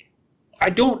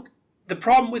the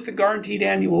problem with the guaranteed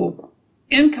annual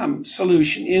income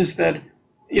solution is that,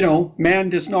 you know, man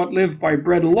does not live by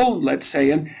bread alone, let's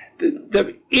say. And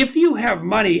if you have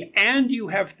money and you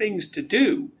have things to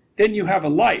do, then you have a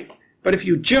life. But if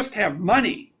you just have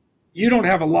money, you don't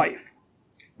have a life.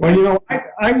 Well, you know,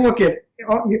 I look at,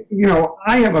 you know,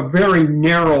 I have a very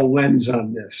narrow lens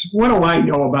on this. What do I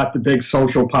know about the big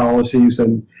social policies?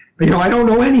 And, you know, I don't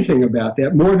know anything about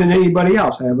that more than anybody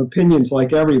else. I have opinions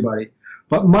like everybody.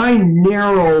 But my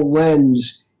narrow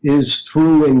lens is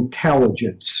through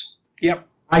intelligence. Yep.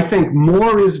 I think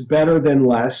more is better than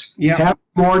less. Yep. Having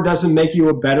more doesn't make you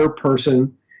a better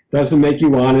person, doesn't make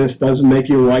you honest, doesn't make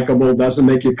you likable, doesn't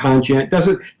make you conscient,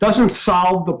 doesn't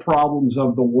solve the problems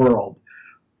of the world.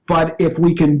 But if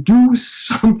we can do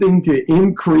something to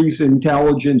increase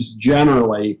intelligence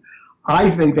generally, I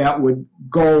think that would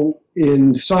go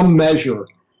in some measure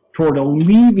toward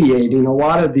alleviating a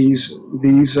lot of these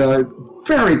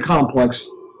very complex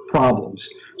problems.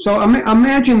 So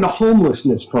imagine the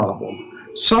homelessness problem.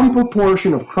 Some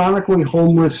proportion of chronically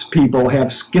homeless people have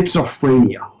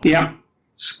schizophrenia. Yeah.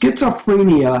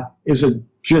 Schizophrenia is a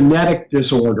genetic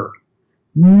disorder.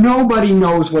 Nobody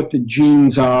knows what the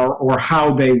genes are or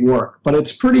how they work, but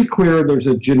it's pretty clear there's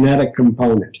a genetic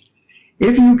component.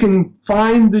 If you can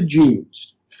find the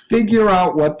genes, figure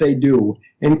out what they do,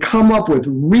 and come up with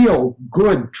real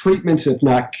good treatments, if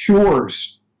not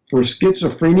cures, for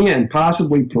schizophrenia and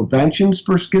possibly preventions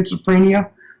for schizophrenia,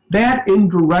 that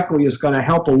indirectly is going to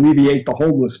help alleviate the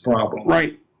homeless problem.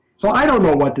 Right. So I don't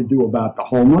know what to do about the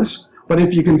homeless, but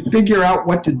if you can figure out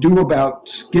what to do about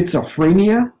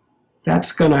schizophrenia,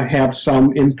 that's going to have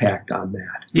some impact on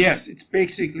that. Yes, it's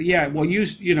basically, yeah. Well,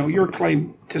 your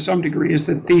claim to some degree is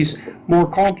that these more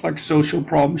complex social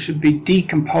problems should be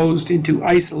decomposed into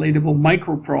isolatable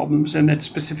micro problems, and that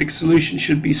specific solutions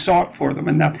should be sought for them.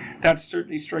 And that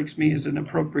certainly strikes me as an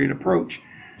appropriate approach.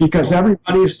 Because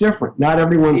everybody is different. Not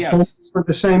everyone's homeless for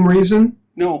the same reason.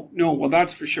 No. Well,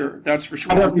 that's for sure. That's for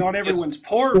sure. Not everyone's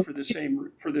poor for the same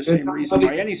reason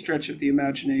by any stretch of the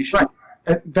imagination. Right.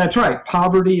 That's right.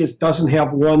 Poverty doesn't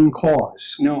have one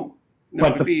cause. No,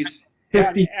 but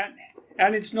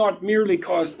and it's not merely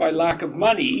caused by lack of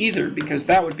money either, because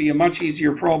that would be a much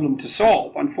easier problem to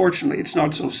solve. Unfortunately, it's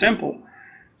not so simple.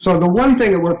 So the one thing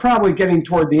that we're probably getting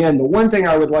toward the end, the one thing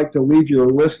I would like to leave your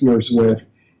listeners with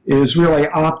is really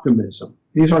optimism.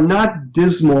 These are not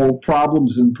dismal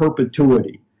problems in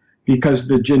perpetuity, because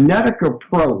the genetic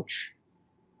approach,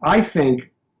 I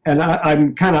think, and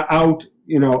I'm kind of out.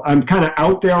 I'm kind of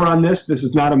out there on this. This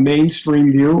is not a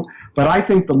mainstream view, but I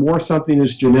think the more something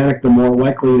is genetic, the more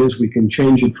likely it is we can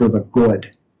change it for the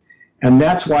good. And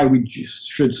that's why we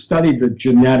should study the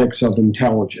genetics of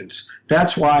intelligence.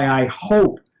 That's why I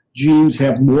hope genes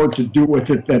have more to do with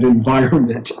it than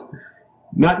environment.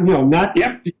 Not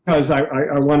because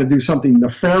I want to do something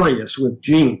nefarious with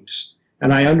genes.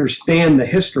 And I understand the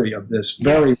history of this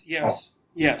very well.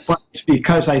 Yes. But it's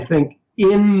because I think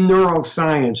in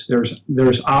neuroscience,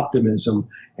 there's optimism,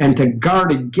 and to guard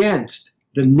against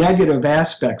the negative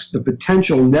aspects, the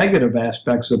potential negative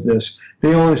aspects of this,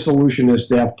 the only solution is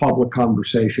to have public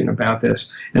conversation about this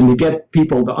and to get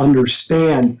people to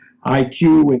understand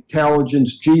IQ,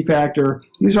 intelligence, G factor.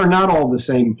 These are not all the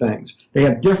same things. They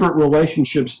have different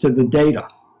relationships to the data,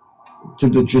 to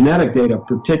the genetic data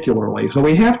particularly. So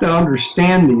we have to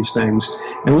understand these things,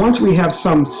 and once we have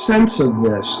some sense of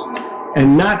this,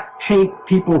 and not paint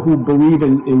people who believe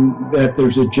in that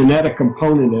there's a genetic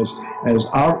component as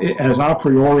a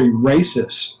priori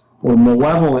racist or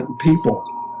malevolent people.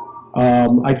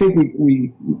 I think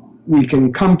we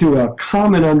can come to a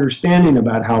common understanding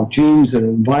about how genes and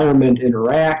environment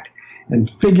interact and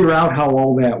figure out how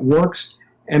all that works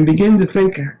and begin to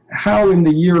think how in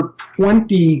the year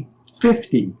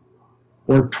 2050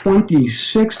 or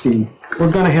 2060 we're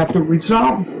going to have to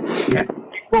resolve it.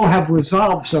 We'll have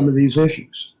resolved some of these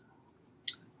issues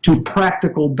to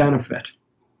practical benefit.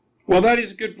 Well, that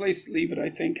is a good place to leave it, I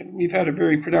think. And we've had a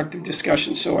very productive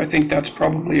discussion, so I think that's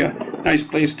probably a nice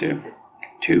place to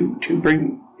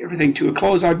bring everything to a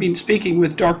close. I've been speaking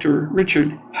with Dr.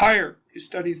 Richard Heyer, who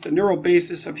studies the neural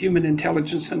basis of human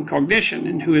intelligence and cognition,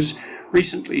 and who has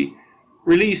recently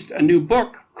released a new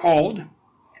book called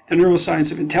The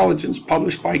Neuroscience of Intelligence,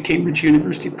 published by Cambridge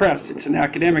University Press. It's an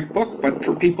academic book, but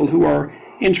for people who are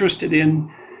interested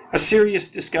in a serious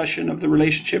discussion of the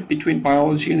relationship between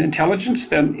biology and intelligence,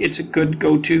 then it's a good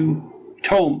go-to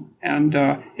tome. And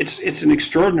it's an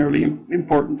extraordinarily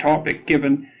important topic,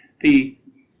 given the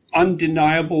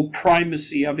undeniable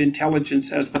primacy of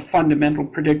intelligence as the fundamental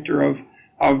predictor of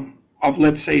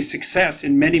let's say, success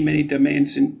in many, many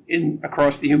domains in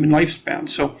across the human lifespan.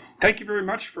 So thank you very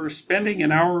much for spending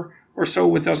an hour or so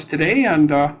with us today,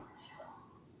 and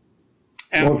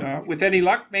with any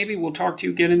luck, maybe we'll talk to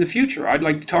you again in the future. I'd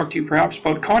like to talk to you perhaps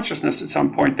about consciousness at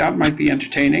some point. That might be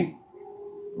entertaining.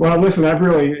 Well, listen, I've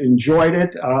really enjoyed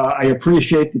it. I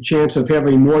appreciate the chance of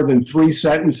having more than three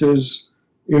sentences,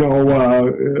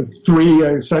 related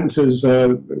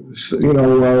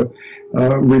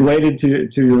to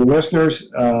your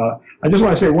listeners. I just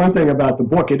want to say one thing about the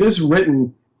book. It is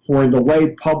written for the lay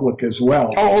public as well.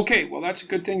 Oh, okay. Well, that's a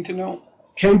good thing to know.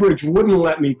 Cambridge wouldn't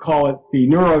let me call it the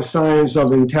Neuroscience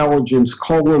of Intelligence,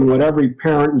 what every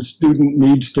parent and student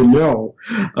needs to know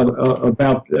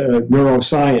about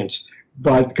neuroscience,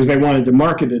 but because they wanted to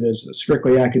market it as a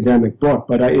strictly academic book.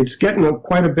 But it's getting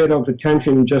quite a bit of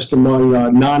attention just among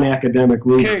non-academic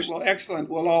readers. Okay, well, excellent.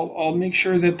 Well, I'll make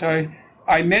sure that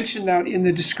I mention that in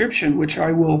the description, which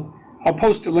I will I'll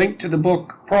post a link to the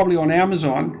book probably on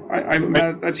Amazon.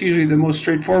 That's usually the most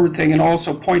straightforward thing, and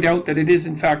also point out that it is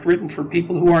in fact written for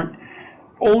people who aren't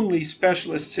only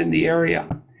specialists in the area.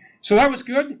 So that was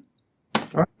good.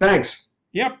 All right, thanks.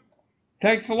 Yep.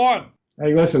 Thanks a lot.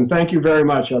 Hey, listen, thank you very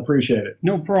much. I appreciate it.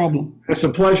 No problem. It's a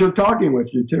pleasure talking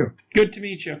with you, too. Good to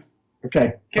meet you.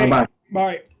 Okay. Bye-bye.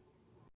 Bye.